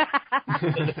live in.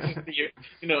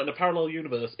 You know, in a parallel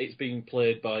universe, it's being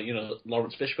played by, you know,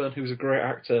 Lawrence Fishburne, who's a great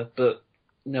actor, but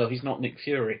no, he's not Nick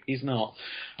Fury. He's not.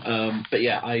 But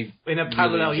yeah, in a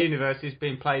parallel universe, he's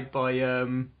being played by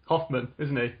Hoffman,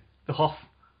 isn't he? The Hoff.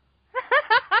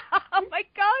 Oh my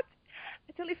god!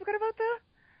 I totally forgot about that.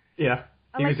 Yeah,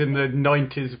 he was in the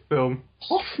 90s film.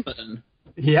 Hoffman?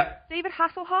 Yep. David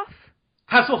Hasselhoff?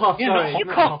 Hasselhoff, yeah, sorry. You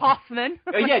call Hoffman.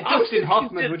 Yeah, Dustin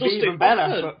Hoffman would be even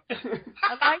better. But...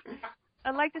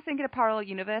 I like to think in a parallel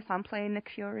universe I'm playing Nick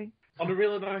Fury. On a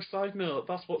really nice side note,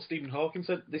 that's what Stephen Hawking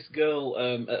said. This girl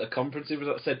at a conference he was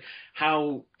at said,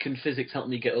 how can physics help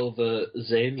me get over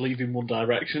Zayn leaving One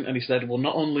Direction? And he said, well,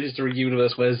 not only is there a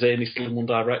universe where Zayn is still in One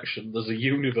Direction, there's a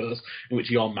universe in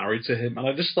which you're married to him. And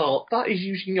I just thought, that is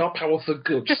using your power for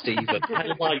good, Stephen. I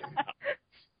like that.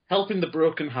 Helping the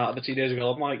broken heart of a teenage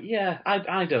girl, I'm like, yeah,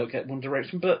 I don't get One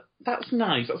Direction, but that's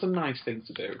nice. That's a nice thing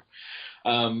to do.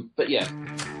 But yeah.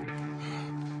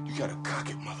 You gotta cock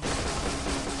it, mother.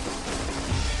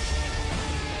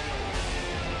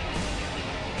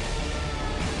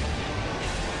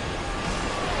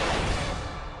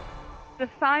 The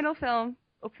final film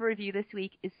up for review this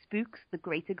week is Spooks, The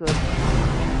Greater Good.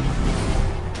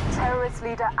 Terrorist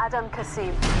leader Adam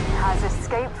Qasim has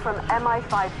escaped from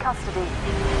MI5 custody.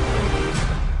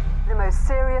 The most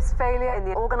serious failure in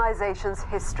the organization's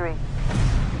history.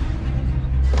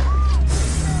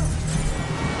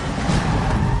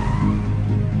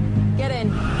 Get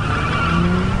in.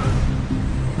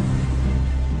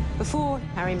 Before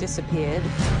Harry disappeared,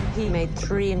 he made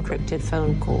 3 encrypted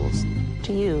phone calls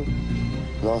to you.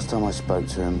 Last time I spoke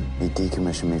to him, he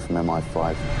decommissioned me from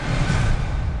MI5.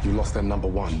 You lost their number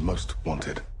 1 most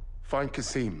wanted. Find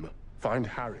Qasim. Find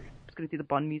Harry. I was going to do the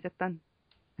Bond music then.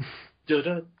 I was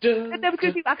going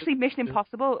to do actually Mission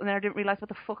Impossible, and then I didn't realise what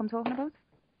the fuck I'm talking about.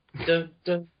 No,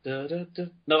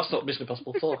 it's not Mission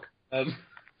Impossible. Fuck. What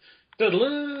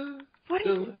is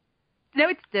it? No,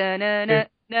 it's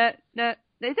no.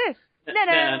 Is it?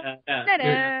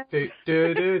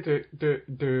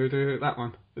 That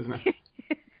one, isn't it?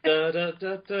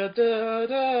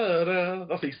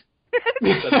 That's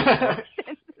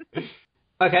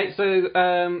Okay,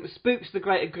 so Spooks the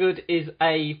Greater Good is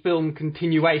a film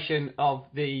continuation of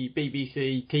the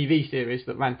BBC TV series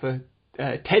that ran for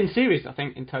 10 series, I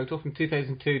think, in total, from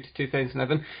 2002 to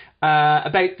 2011,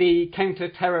 about the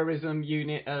counter-terrorism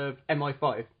unit of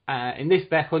MI5. In this,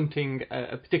 they're hunting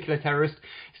a particular terrorist.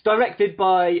 It's directed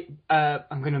by,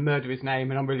 I'm going to murder his name,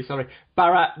 and I'm really sorry,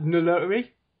 Bharat Naloori?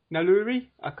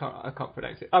 I can't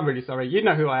pronounce it. I'm really sorry. You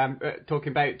know who I am talking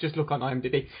about. Just look on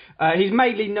IMDb. He's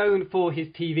mainly known for his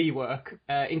TV work,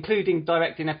 including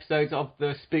directing episodes of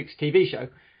the Spooks TV show.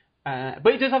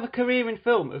 But he does have a career in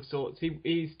film of sorts.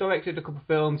 He's directed a couple of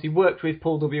films. He worked with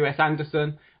Paul W.S.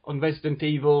 Anderson on Resident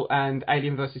Evil and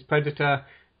Alien vs. Predator.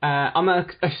 I'm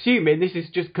assuming, this is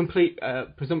just complete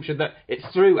presumption, that it's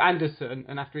through Anderson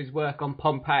and after his work on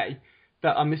Pompeii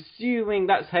that I'm assuming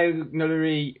that's how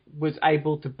Naloori was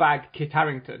able to bag Kit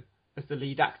Harington as the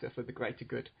lead actor for The Greater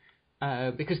Good.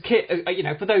 Because Kit,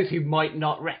 for those who might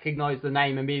not recognise the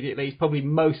name immediately, he's probably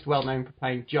most well known for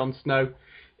playing Jon Snow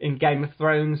in Game of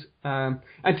Thrones. And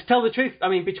to tell the truth, I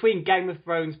mean, between Game of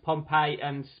Thrones, Pompeii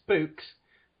and Spooks,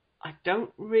 I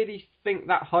don't really think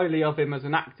that highly of him as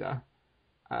an actor.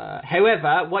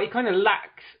 However, what he kind of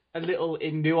lacks a little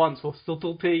in nuance or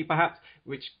subtlety, perhaps,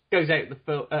 which goes out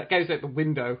the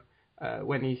window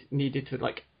when he's needed to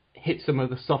hit some of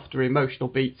the softer emotional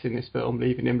beats in this film,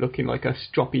 leaving him looking like a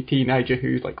stroppy teenager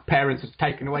whose parents have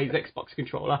taken away his Xbox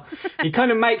controller. He kind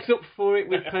of makes up for it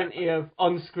with plenty of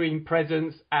on-screen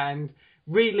presence and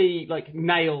really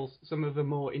nails some of the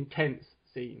more intense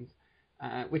scenes,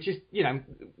 which is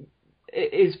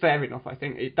it is fair enough. I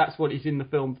think that's what he's in the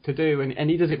film to do, and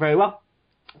he does it very well.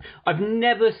 I've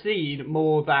never seen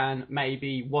more than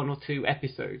maybe 1 or 2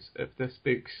 episodes of the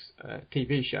Spooks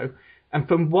TV show, and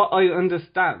from what I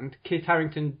understand, Kit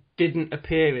Harington didn't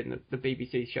appear in the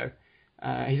BBC show.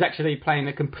 He's actually playing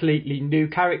a completely new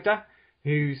character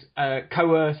who's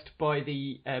coerced by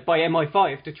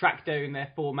MI5 to track down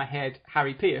their former head,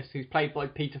 Harry Pierce, who's played by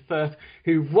Peter Firth,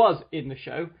 who was in the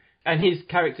show, and his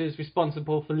character is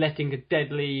responsible for letting a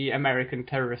deadly American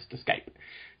terrorist escape.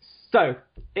 So,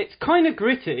 it's kind of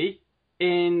gritty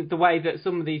in the way that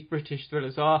some of these British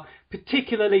thrillers are,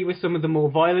 particularly with some of the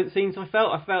more violent scenes. I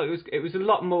felt it was a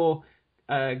lot more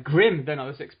grim than I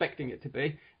was expecting it to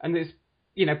be. And there's,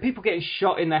 people getting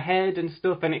shot in the head and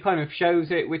stuff, and it kind of shows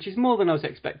it, which is more than I was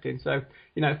expecting. So,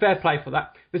 fair play for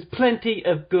that. There's plenty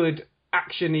of good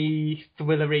action-y,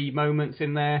 thrillery moments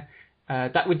in there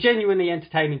that were genuinely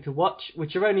entertaining to watch,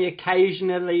 which are only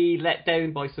occasionally let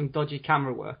down by some dodgy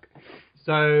camera work.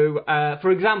 So,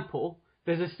 for example,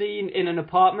 there's a scene in an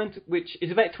apartment which is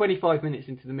about 25 minutes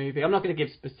into the movie. I'm not going to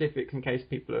give specifics in case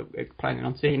people are planning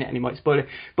on seeing it and it might spoil it,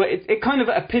 but it kind of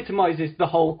epitomises the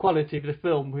whole quality of the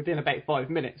film within about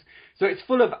 5 minutes. So it's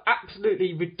full of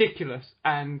absolutely ridiculous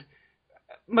and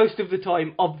most of the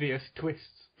time obvious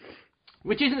twists,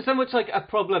 which isn't so much a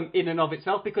problem in and of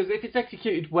itself, because if it's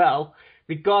executed well,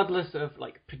 regardless of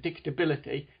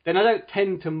predictability, then I don't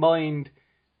tend to mind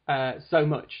so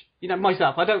much.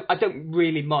 Myself, I don't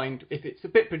really mind if it's a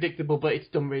bit predictable, but it's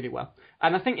done really well.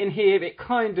 And I think in here it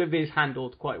kind of is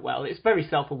handled quite well. It's very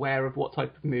self-aware of what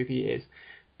type of movie it is.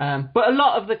 But a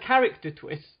lot of the character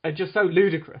twists are just so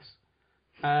ludicrous.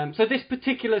 So this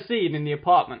particular scene in the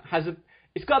apartment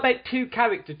it's got about 2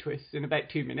 character twists in about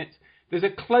 2 minutes. There's a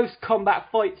close combat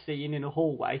fight scene in a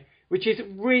hallway, which is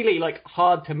really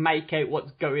hard to make out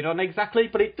what's going on exactly,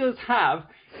 but it does have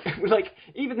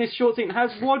even this short scene has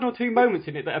 1 or 2 moments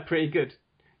in it that are pretty good.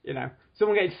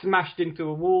 Someone getting smashed into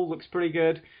a wall looks pretty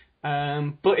good,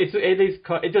 but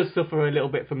it does suffer a little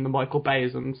bit from the Michael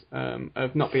Bayisms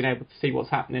of not being able to see what's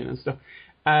happening and stuff.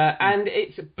 And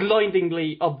it's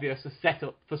blindingly obvious a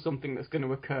setup for something that's going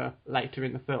to occur later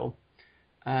in the film.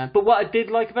 But what I did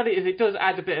like about it is it does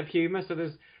add a bit of humour. So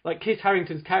there's Kit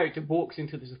Harington's character walks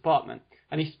into this apartment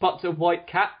and he spots a white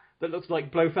cat that looks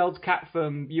like Blofeld's cat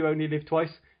from You Only Live Twice,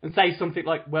 and says something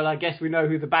like, "Well, I guess we know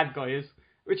who the bad guy is,"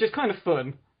 which is kind of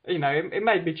fun. It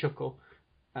made me chuckle.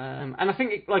 And I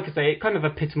think, it kind of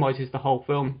epitomises the whole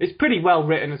film. It's pretty well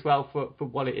written as well for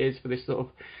what it is, for this sort of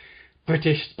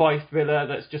British spy thriller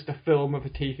that's just a film of a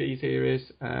TV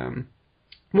series.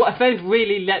 What I found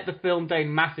really let the film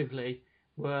down massively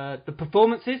were the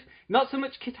performances. Not so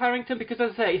much Kit Harington, because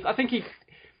as I say, I think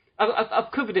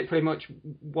I've covered it pretty much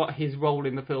what his role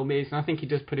in the film is, and I think he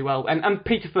does pretty well. And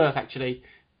Peter Firth, actually,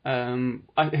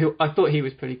 I thought he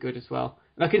was pretty good as well.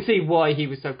 And I can see why he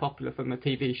was so popular from the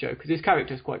TV show, because his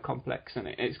character is quite complex and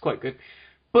it's quite good.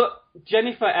 But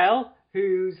Jennifer L.,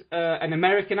 who's an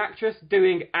American actress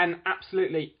doing an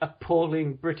absolutely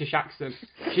appalling British accent,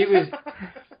 she was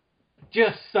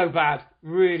just so bad,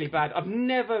 really bad. I've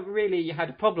never really had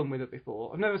a problem with it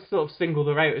before. I've never sort of singled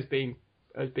her out as being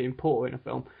poor in a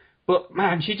film. But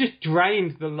man, she just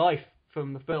drained the life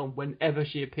from the film whenever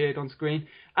she appeared on screen.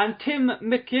 And Tim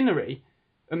McInerney,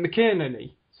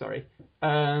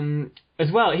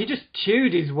 as well. He just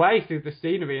chewed his way through the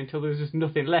scenery until there was just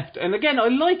nothing left. And again, I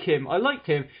liked him.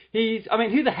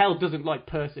 Who the hell doesn't like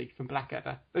Percy from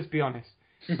Blackadder? Let's be honest.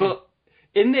 But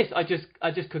in this, I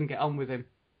just couldn't get on with him.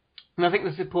 And I think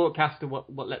the support cast are what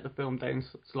let the film down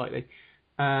slightly.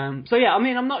 So yeah, I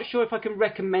mean, I'm not sure if I can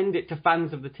recommend it to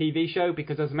fans of the TV show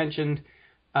because, as mentioned,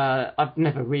 I've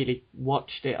never really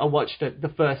watched it. I watched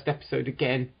the first episode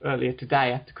again earlier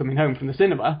today after coming home from the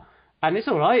cinema, and it's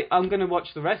all right. I'm going to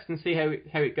watch the rest and see how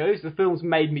it goes. The film's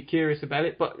made me curious about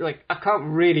it, but I can't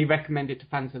really recommend it to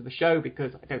fans of the show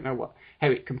because I don't know how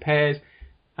it compares.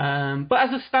 But as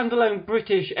a standalone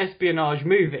British espionage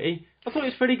movie, I thought it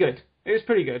was pretty good. It was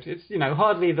pretty good. It's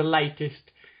hardly the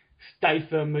latest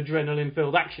Statham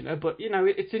adrenaline-filled actioner, but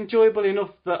it's enjoyable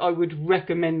enough that I would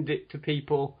recommend it to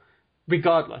people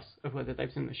regardless of whether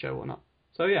they've seen the show or not.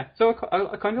 So yeah,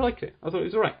 I kind of liked it. I thought it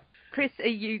was alright. Chris, are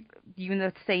you in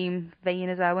the same vein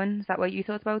as Owen? Is that what you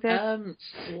thought about it?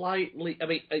 Slightly. I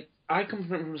mean, I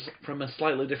come from a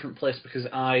slightly different place because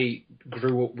I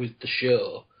grew up with the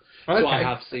show, so I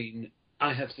have seen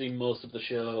most of the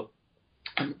show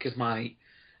because my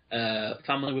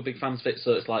family were big fans of it.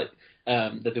 So it's like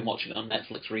they've been watching it on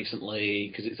Netflix recently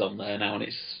because it's on there now, and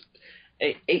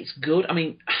it's good. I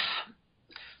mean,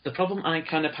 the problem I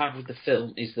kind of have with the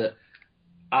film is that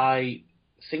I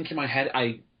think in my head,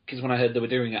 because when I heard they were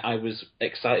doing it, I was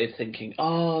excited thinking,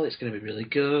 oh, it's going to be really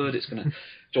good, it's going to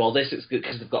do all this, it's good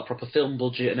because they've got a proper film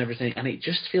budget and everything, and it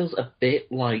just feels a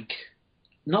bit like,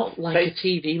 not like a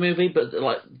TV movie, but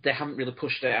like they haven't really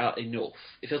pushed it out enough.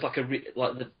 It feels like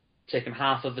like they've taken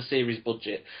half of the series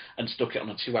budget and stuck it on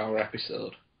a 2-hour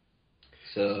episode.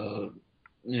 So...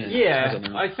 Yeah,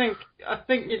 I think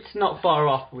it's not far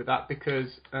off with that because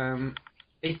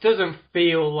it doesn't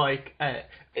feel like a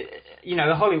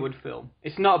Hollywood film.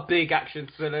 It's not a big action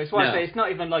thriller. It's why I say it's not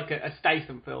even like a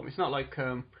Statham film. It's not like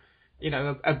a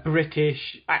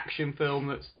British action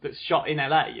film that's shot in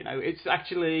LA. It's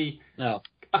actually I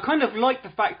kind of like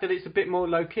the fact that it's a bit more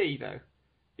low key though.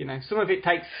 Some of it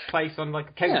takes place on like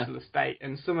a council estate,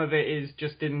 and some of it is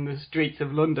just in the streets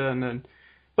of London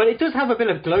But it does have a bit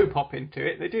of glow pop into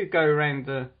it. They do go around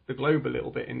the globe a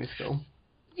little bit in this film.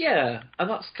 Yeah, and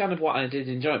that's kind of what I did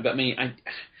enjoy. But I mean, I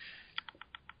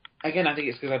think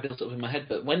it's because I built it up in my head.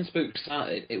 But when Spook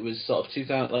started, it was sort of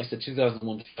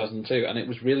 2001, 2002, and it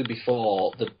was really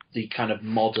before the kind of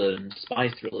modern spy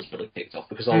thrillers really kicked off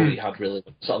because all we had really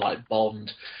sort of like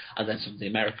Bond and then some of the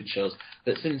American shows.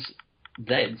 But since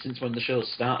when the show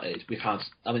started, we've had,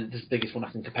 I mean, the biggest one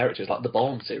I can compare it to is like the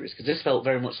Bourne series, because this felt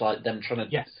very much like them trying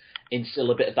to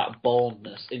instill a bit of that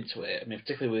Bourne-ness into it. I mean,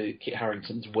 particularly with Kit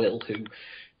Harington's Will, who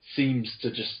seems to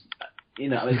just,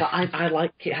 I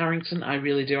like Kit Harington, I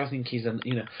really do. I think he's a,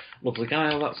 lovely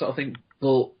guy, all that sort of thing.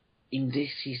 But in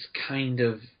this, he's kind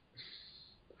of,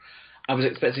 I was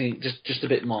expecting just a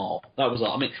bit more. That was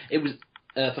all. I mean, it was.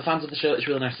 For fans of the show, it's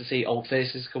really nice to see old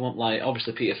faces come up. Like,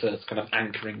 obviously, Peter Firth kind of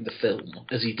anchoring the film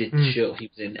as he did the show. He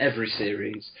was in every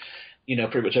series,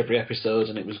 pretty much every episode,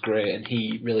 and it was great. And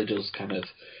he really does kind of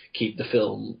keep the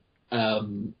film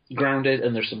grounded.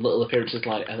 And there's some little appearances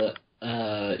like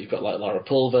you've got like Laura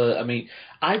Pulver. I mean,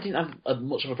 I didn't have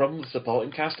much of a problem with the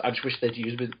supporting cast. I just wish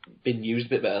they'd been used a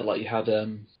bit better. Like you had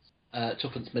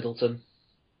Tuppence Middleton,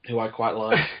 who I quite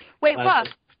like. Wait, what?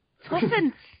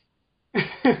 Tuppence?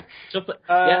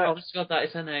 Yeah, honestly, God, that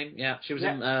is her name. Yeah, she was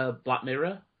in Black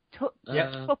Mirror.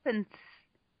 Tuppence.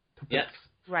 Yeah,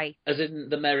 right. As in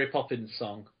the Mary Poppins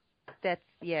song. That's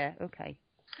okay.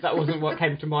 That wasn't what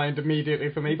came to mind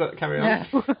immediately for me, but carry on.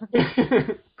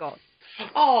 God.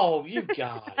 Oh, you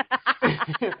guys!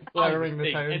 Blurring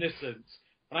the tone. Innocent.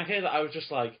 When I hear that, I was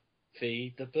just like,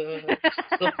 feed the birds.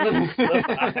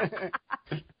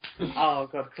 Oh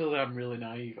God, clearly I'm really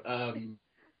naive.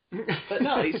 But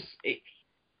no,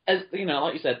 as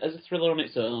like you said, as a thriller on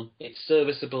its own, it's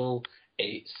serviceable.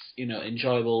 It's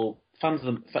enjoyable. Fans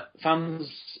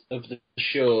of the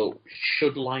show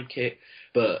should like it.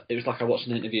 But it was like I watched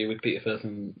an interview with Peter Firth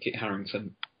and Kit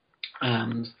Harington,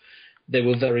 and they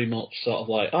were very much sort of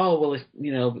like, oh well, if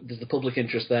there's the public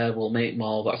interest there, we'll make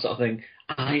more, that sort of thing.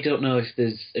 I don't know if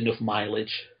there's enough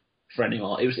mileage for any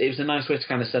more. It was a nice way to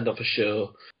kind of send off a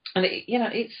show. And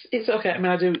it's okay. I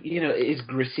mean, I do. It is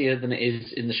grittier than it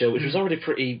is in the show, which was already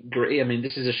pretty gritty. I mean,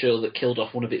 this is a show that killed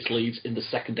off one of its leads in the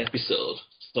second episode,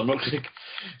 so I'm not going to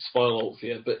spoil all for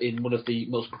you. But in one of the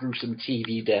most gruesome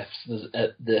TV deaths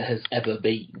there has ever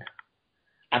been,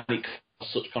 and it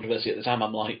caused such controversy at the time.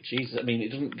 I'm like, Jesus, I mean, it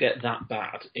doesn't get that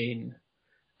bad in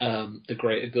The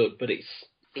Greater Good, but it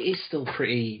is still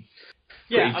pretty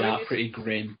dark, pretty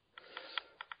grim.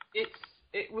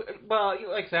 Well,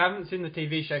 like I say, I haven't seen the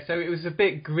TV show, so it was a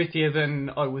bit grittier than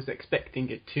I was expecting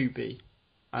it to be.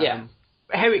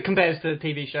 How it compares to the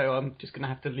TV show, I'm just going to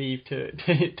have to leave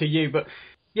to you. But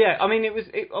yeah, I mean,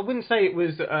 I wouldn't say it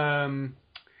was.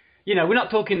 We're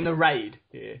not talking The Raid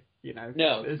here.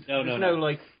 There's no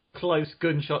like close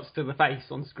gunshots to the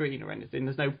face on screen or anything.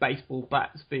 There's no baseball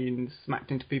bats being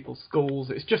smacked into people's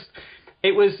skulls.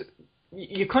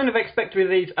 You kind of expect with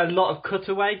these a lot of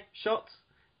cutaway shots,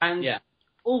 and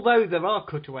although there are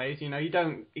cutaways, you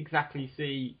don't exactly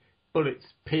see bullets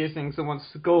piercing someone's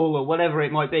skull or whatever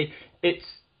it might be. It's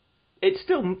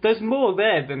still, there's more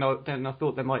there than I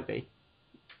thought there might be.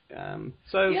 It's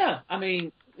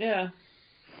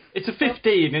a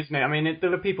 15, isn't it? I mean,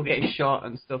 there are people getting shot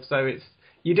and stuff, so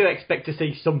you do expect to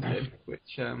see something,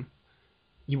 which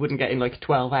you wouldn't get in like a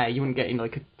 12A, you wouldn't get in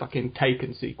like a fucking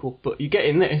Taken sequel, but you get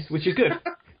in this, which is good.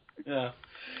 Yeah.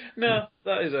 No,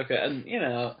 that is okay. And,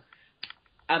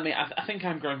 I mean, I think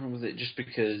I'm going with it just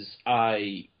because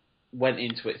I went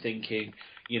into it thinking,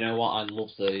 you know what, I love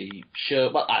the show,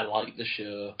 but I like the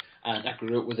show, and I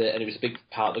grew up with it, and it was a big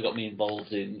part that got me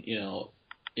involved in,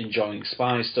 enjoying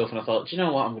spy stuff, and I thought, do you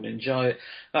know what, I'm going to enjoy it,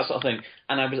 that sort of thing.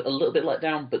 And I was a little bit let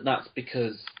down, but that's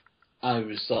because I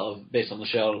was sort of, based on the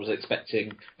show, I was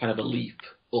expecting kind of a leap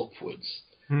upwards.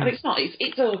 And it's not.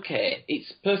 It's okay.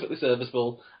 It's perfectly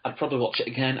serviceable. I'd probably watch it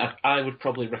again. I would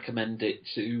probably recommend it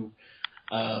to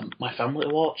my family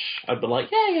to watch. I'd be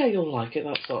like, yeah, you'll like it,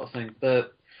 that sort of thing.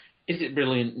 But is it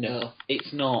brilliant? No,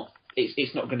 it's not.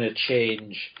 It's not going to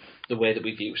change the way that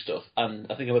we view stuff.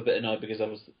 And I think I'm a bit annoyed because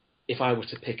if I were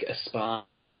to pick a spy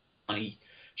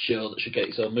show that should get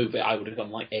its own movie, I would have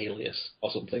gone like Alias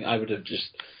or something. I would have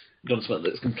just done something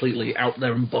that's completely out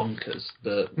there and bonkers.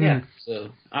 But yeah, so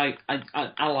I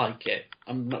like it.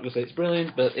 I'm not going to say it's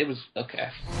brilliant, but it was okay.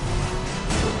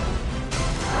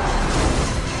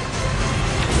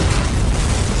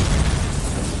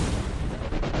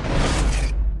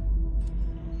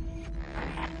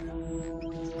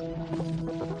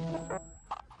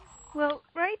 Well,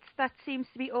 right, that seems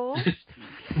to be all.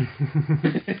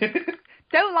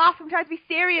 Don't laugh, I'm trying to be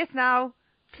serious now.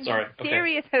 Sorry.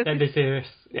 Serious. Okay. Deadly serious.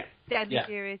 Yeah. Deadly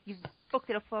serious. You've fucked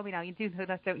it up for me now. You do know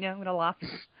that, don't you? I'm going to laugh.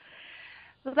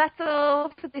 Well, that's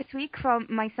all for this week from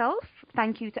myself.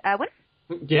 Thank you to Erwin.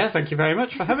 Yeah, thank you very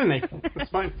much for having me. That's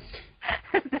fine.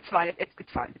 That's fine.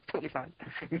 It's fine. It's totally fine.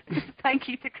 Thank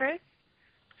you to Chris.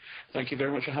 Thank you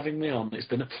very much for having me on. It's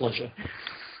been a pleasure.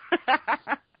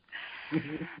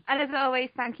 And as always,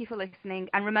 thank you for listening.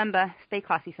 And remember, stay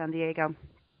classy, San Diego.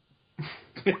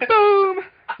 Boom!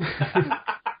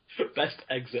 Best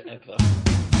exit ever.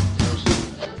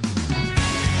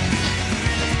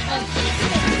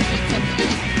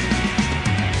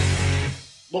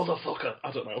 Motherfucker!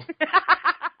 I don't know.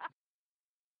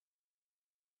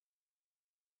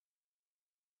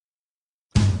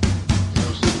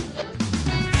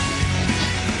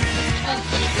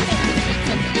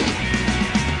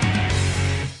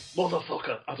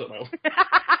 Motherfucker! I don't know.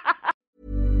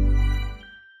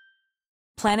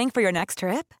 Planning for your next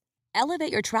trip?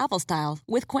 Elevate your travel style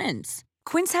with Quince.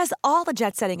 Quince has all the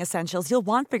jet-setting essentials you'll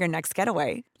want for your next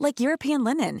getaway, like European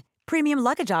linen, premium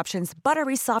luggage options,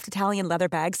 buttery soft Italian leather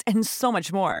bags, and so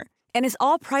much more. And is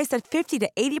all priced at 50 to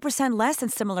 80% less than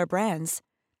similar brands.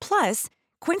 Plus,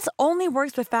 Quince only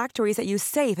works with factories that use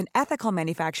safe and ethical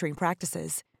manufacturing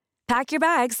practices. Pack your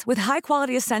bags with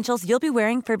high-quality essentials you'll be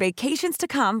wearing for vacations to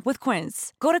come with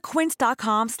Quince. Go to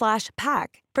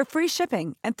quince.com/pack for free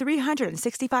shipping and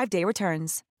 365-day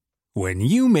returns. When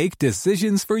you make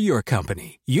decisions for your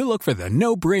company, you look for the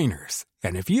no-brainers.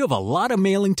 And if you have a lot of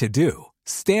mailing to do,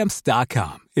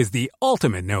 Stamps.com is the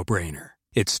ultimate no-brainer.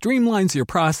 It streamlines your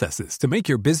processes to make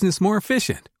your business more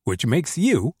efficient, which makes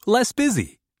you less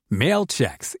busy. Mail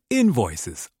checks,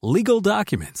 invoices, legal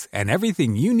documents, and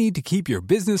everything you need to keep your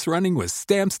business running with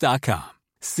Stamps.com.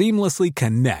 Seamlessly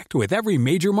connect with every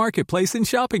major marketplace and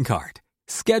shopping cart.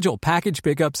 Schedule package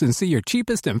pickups and see your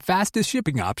cheapest and fastest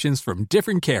shipping options from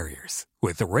different carriers.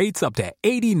 With rates up to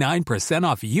 89%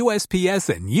 off USPS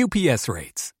and UPS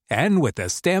rates. And with the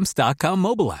Stamps.com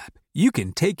mobile app, you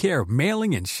can take care of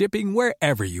mailing and shipping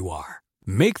wherever you are.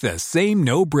 Make the same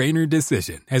no-brainer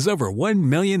decision as over 1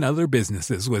 million other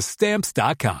businesses with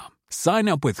Stamps.com. Sign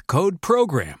up with code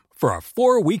PROGRAM for a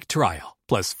 4-week trial,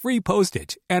 plus free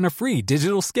postage and a free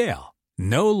digital scale.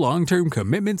 No long-term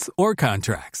commitments or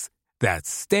contracts. That's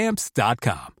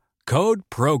Stamps.com. Code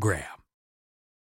PROGRAM.